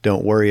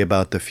 Don't worry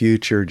about the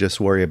future. Just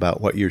worry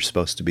about what you're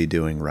supposed to be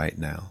doing right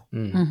now.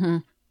 Mm-hmm.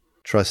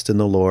 Trust in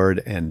the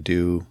Lord and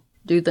do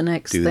the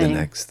next thing. Do the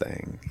next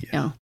thing.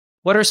 Yeah.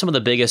 What are some of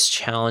the biggest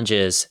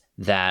challenges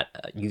that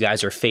you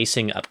guys are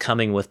facing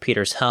upcoming with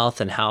Peter's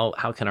health, and how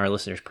can our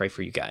listeners pray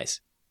for you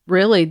guys?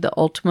 Really, the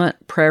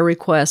ultimate prayer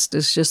request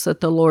is just that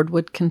the Lord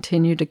would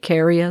continue to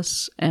carry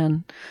us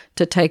and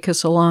to take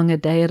us along a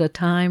day at a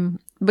time.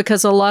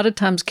 Because a lot of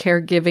times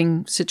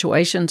caregiving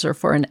situations are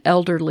for an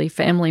elderly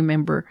family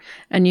member,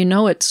 and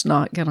it's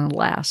not going to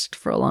last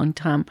for a long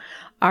time.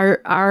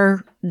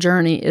 Our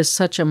journey is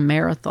such a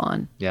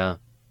marathon. Yeah.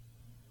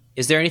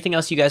 Is there anything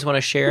else you guys want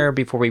to share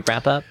before we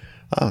wrap up?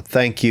 Oh,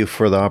 thank you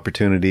for the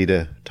opportunity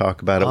to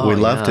talk about it. We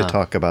love to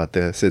talk about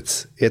this.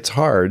 It's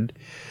hard,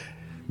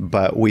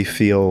 but we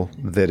feel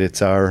that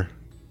it's our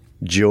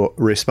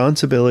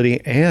responsibility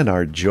and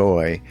our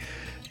joy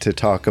to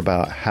talk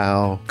about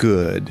how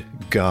good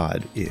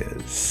God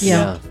is.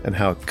 Yeah. And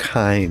how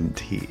kind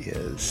He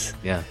is.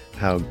 Yeah.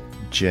 How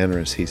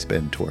generous He's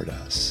been toward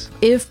us.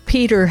 If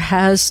Peter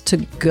has to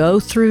go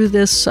through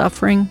this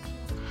suffering,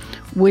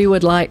 we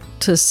would like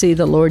to see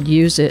the Lord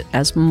use it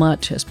as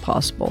much as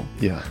possible.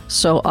 Yeah.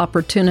 So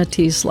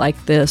opportunities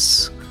like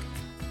this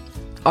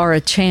are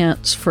a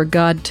chance for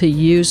God to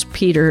use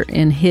Peter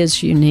in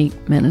His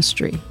unique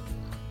ministry.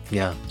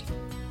 Yeah.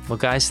 Well,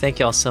 guys, thank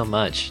y'all so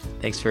much.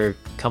 Thanks for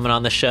coming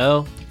on the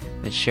show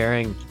and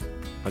sharing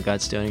what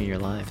God's doing in your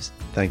lives.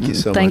 Thank you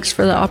so much. Thanks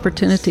for the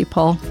opportunity,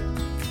 Paul.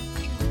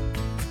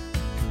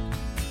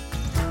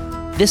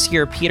 This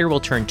year, Peter will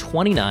turn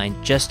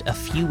 29 just a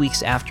few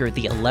weeks after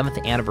the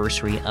 11th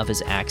anniversary of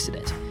his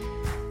accident.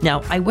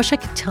 Now, I wish I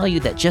could tell you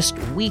that just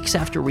weeks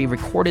after we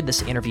recorded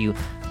this interview,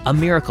 a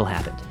miracle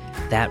happened.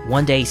 That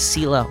one day,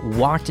 Selah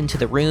walked into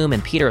the room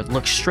and Peter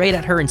looked straight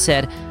at her and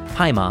said,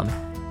 "Hi, Mom."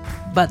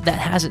 But that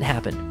hasn't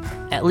happened,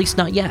 at least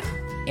not yet,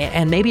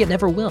 and maybe it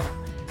never will.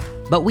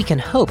 But we can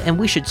hope, and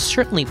we should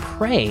certainly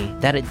pray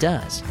that it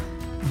does.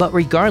 But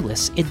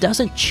regardless, it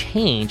doesn't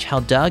change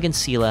how Doug and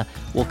Selah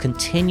will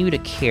continue to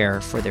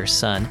care for their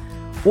son,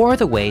 or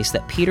the ways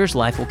that Peter's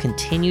life will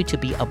continue to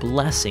be a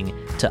blessing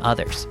to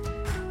others.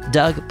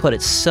 Doug put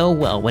it so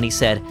well when he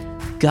said,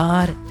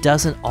 God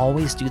doesn't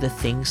always do the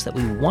things that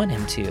we want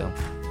Him to,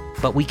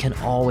 but we can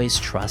always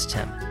trust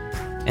Him.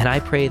 And I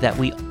pray that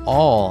we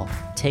all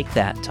take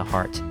that to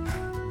heart.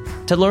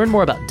 To learn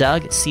more about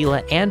Doug,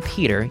 Selah, and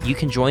Peter, you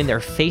can join their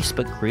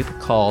Facebook group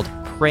called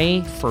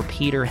Pray for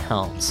Peter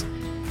Helms.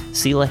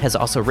 Selah has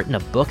also written a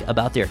book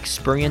about their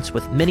experience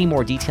with many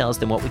more details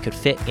than what we could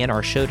fit in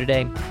our show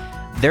today.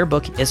 Their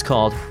book is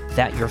called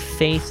That Your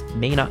Faith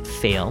May Not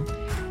Fail.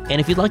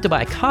 And if you'd like to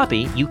buy a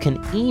copy, you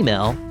can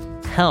email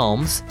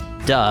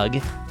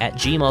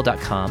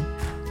helmsdoug@gmail.com.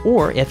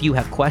 Or if you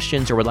have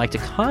questions or would like to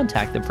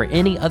contact them for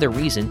any other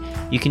reason,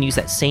 you can use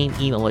that same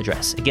email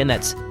address. Again,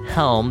 that's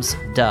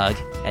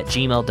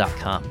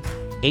helmsdoug@gmail.com.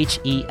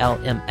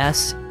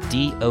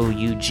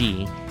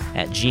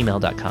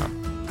 HELMSDOUG@gmail.com.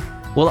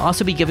 We'll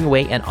also be giving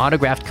away an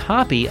autographed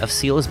copy of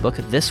Selah's book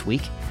this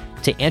week.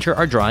 To enter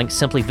our drawing,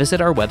 simply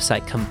visit our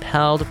website,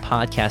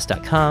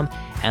 compelledpodcast.com,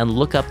 and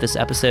look up this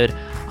episode.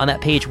 On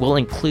that page, we'll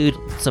include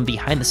some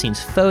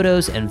behind-the-scenes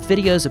photos and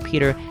videos of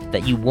Peter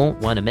that you won't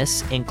want to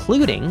miss,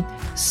 including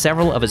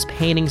several of his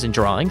paintings and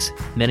drawings,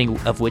 many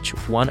of which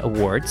won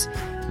awards,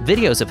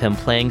 videos of him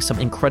playing some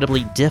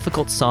incredibly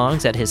difficult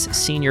songs at his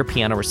senior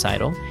piano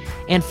recital,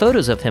 and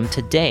photos of him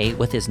today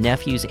with his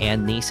nephews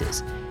and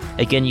nieces.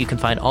 Again, you can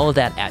find all of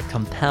that at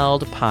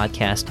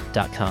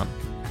compelledpodcast.com.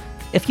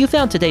 If you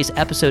found today's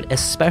episode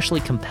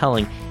especially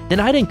compelling, then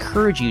I'd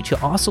encourage you to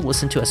also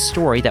listen to a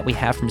story that we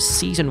have from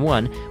Season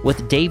 1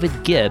 with David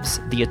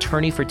Gibbs, the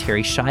attorney for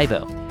Terri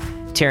Schiavo.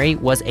 Terri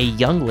was a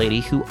young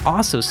lady who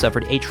also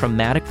suffered a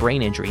traumatic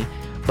brain injury,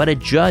 but a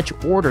judge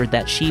ordered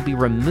that she be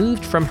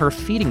removed from her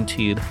feeding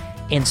tube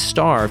and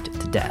starved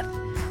to death.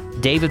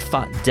 David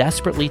fought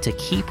desperately to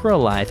keep her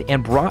alive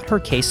and brought her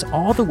case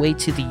all the way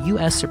to the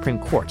U.S. Supreme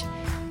Court.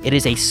 It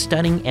is a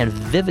stunning and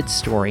vivid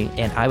story,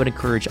 and I would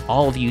encourage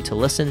all of you to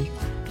listen.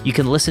 You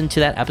can listen to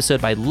that episode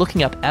by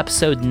looking up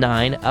episode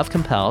 9 of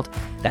Compelled.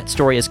 That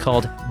story is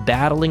called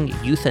Battling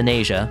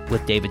Euthanasia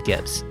with David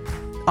Gibbs.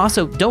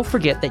 Also, don't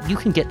forget that you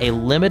can get a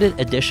limited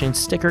edition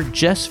sticker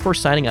just for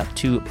signing up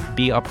to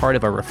be a part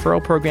of our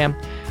referral program.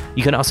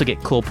 You can also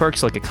get cool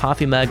perks like a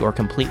coffee mug or a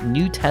complete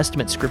New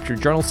Testament scripture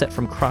journal set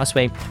from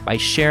Crossway by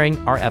sharing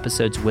our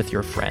episodes with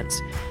your friends.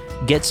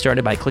 Get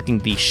started by clicking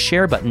the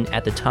share button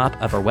at the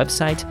top of our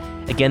website.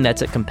 Again,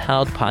 that's at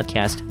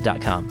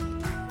compelledpodcast.com.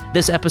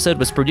 This episode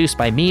was produced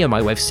by me and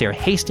my wife, Sarah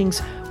Hastings.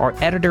 Our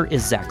editor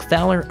is Zach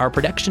Fowler. Our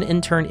production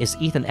intern is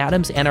Ethan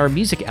Adams. And our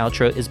music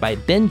outro is by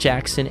Ben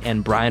Jackson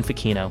and Brian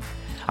Facchino.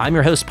 I'm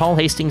your host, Paul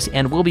Hastings,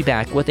 and we'll be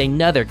back with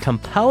another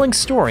compelling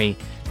story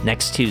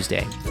next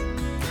Tuesday.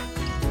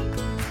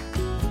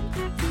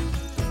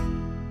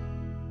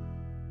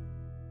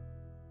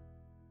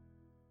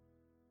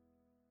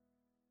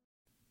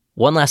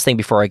 One last thing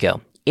before I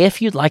go.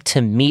 if you'd like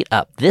to meet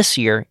up this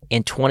year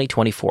in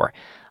 2024,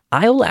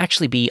 I will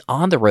actually be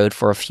on the road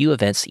for a few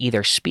events,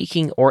 either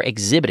speaking or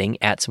exhibiting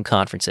at some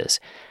conferences.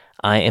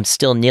 I am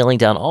still nailing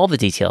down all the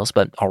details,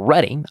 but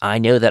already I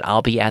know that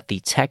I'll be at the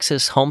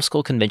Texas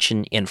Homeschool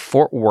Convention in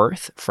Fort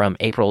Worth from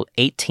April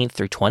 18th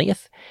through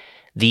 20th,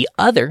 the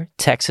other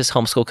Texas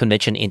Homeschool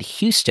Convention in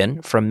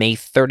Houston from May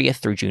 30th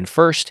through June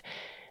 1st,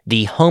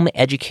 the Home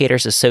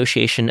Educators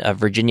Association of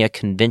Virginia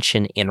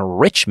Convention in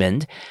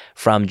Richmond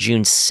from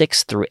June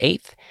 6th through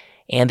 8th,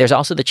 and there's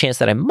also the chance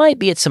that I might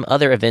be at some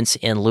other events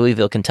in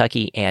Louisville,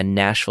 Kentucky and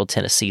Nashville,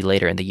 Tennessee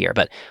later in the year,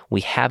 but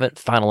we haven't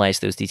finalized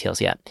those details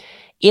yet.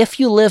 If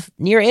you live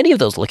near any of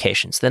those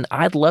locations, then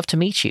I'd love to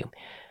meet you.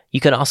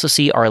 You can also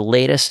see our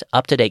latest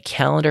up-to-date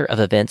calendar of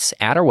events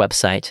at our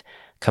website,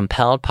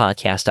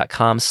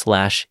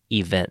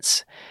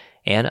 compelledpodcast.com/events.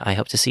 And I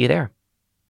hope to see you there.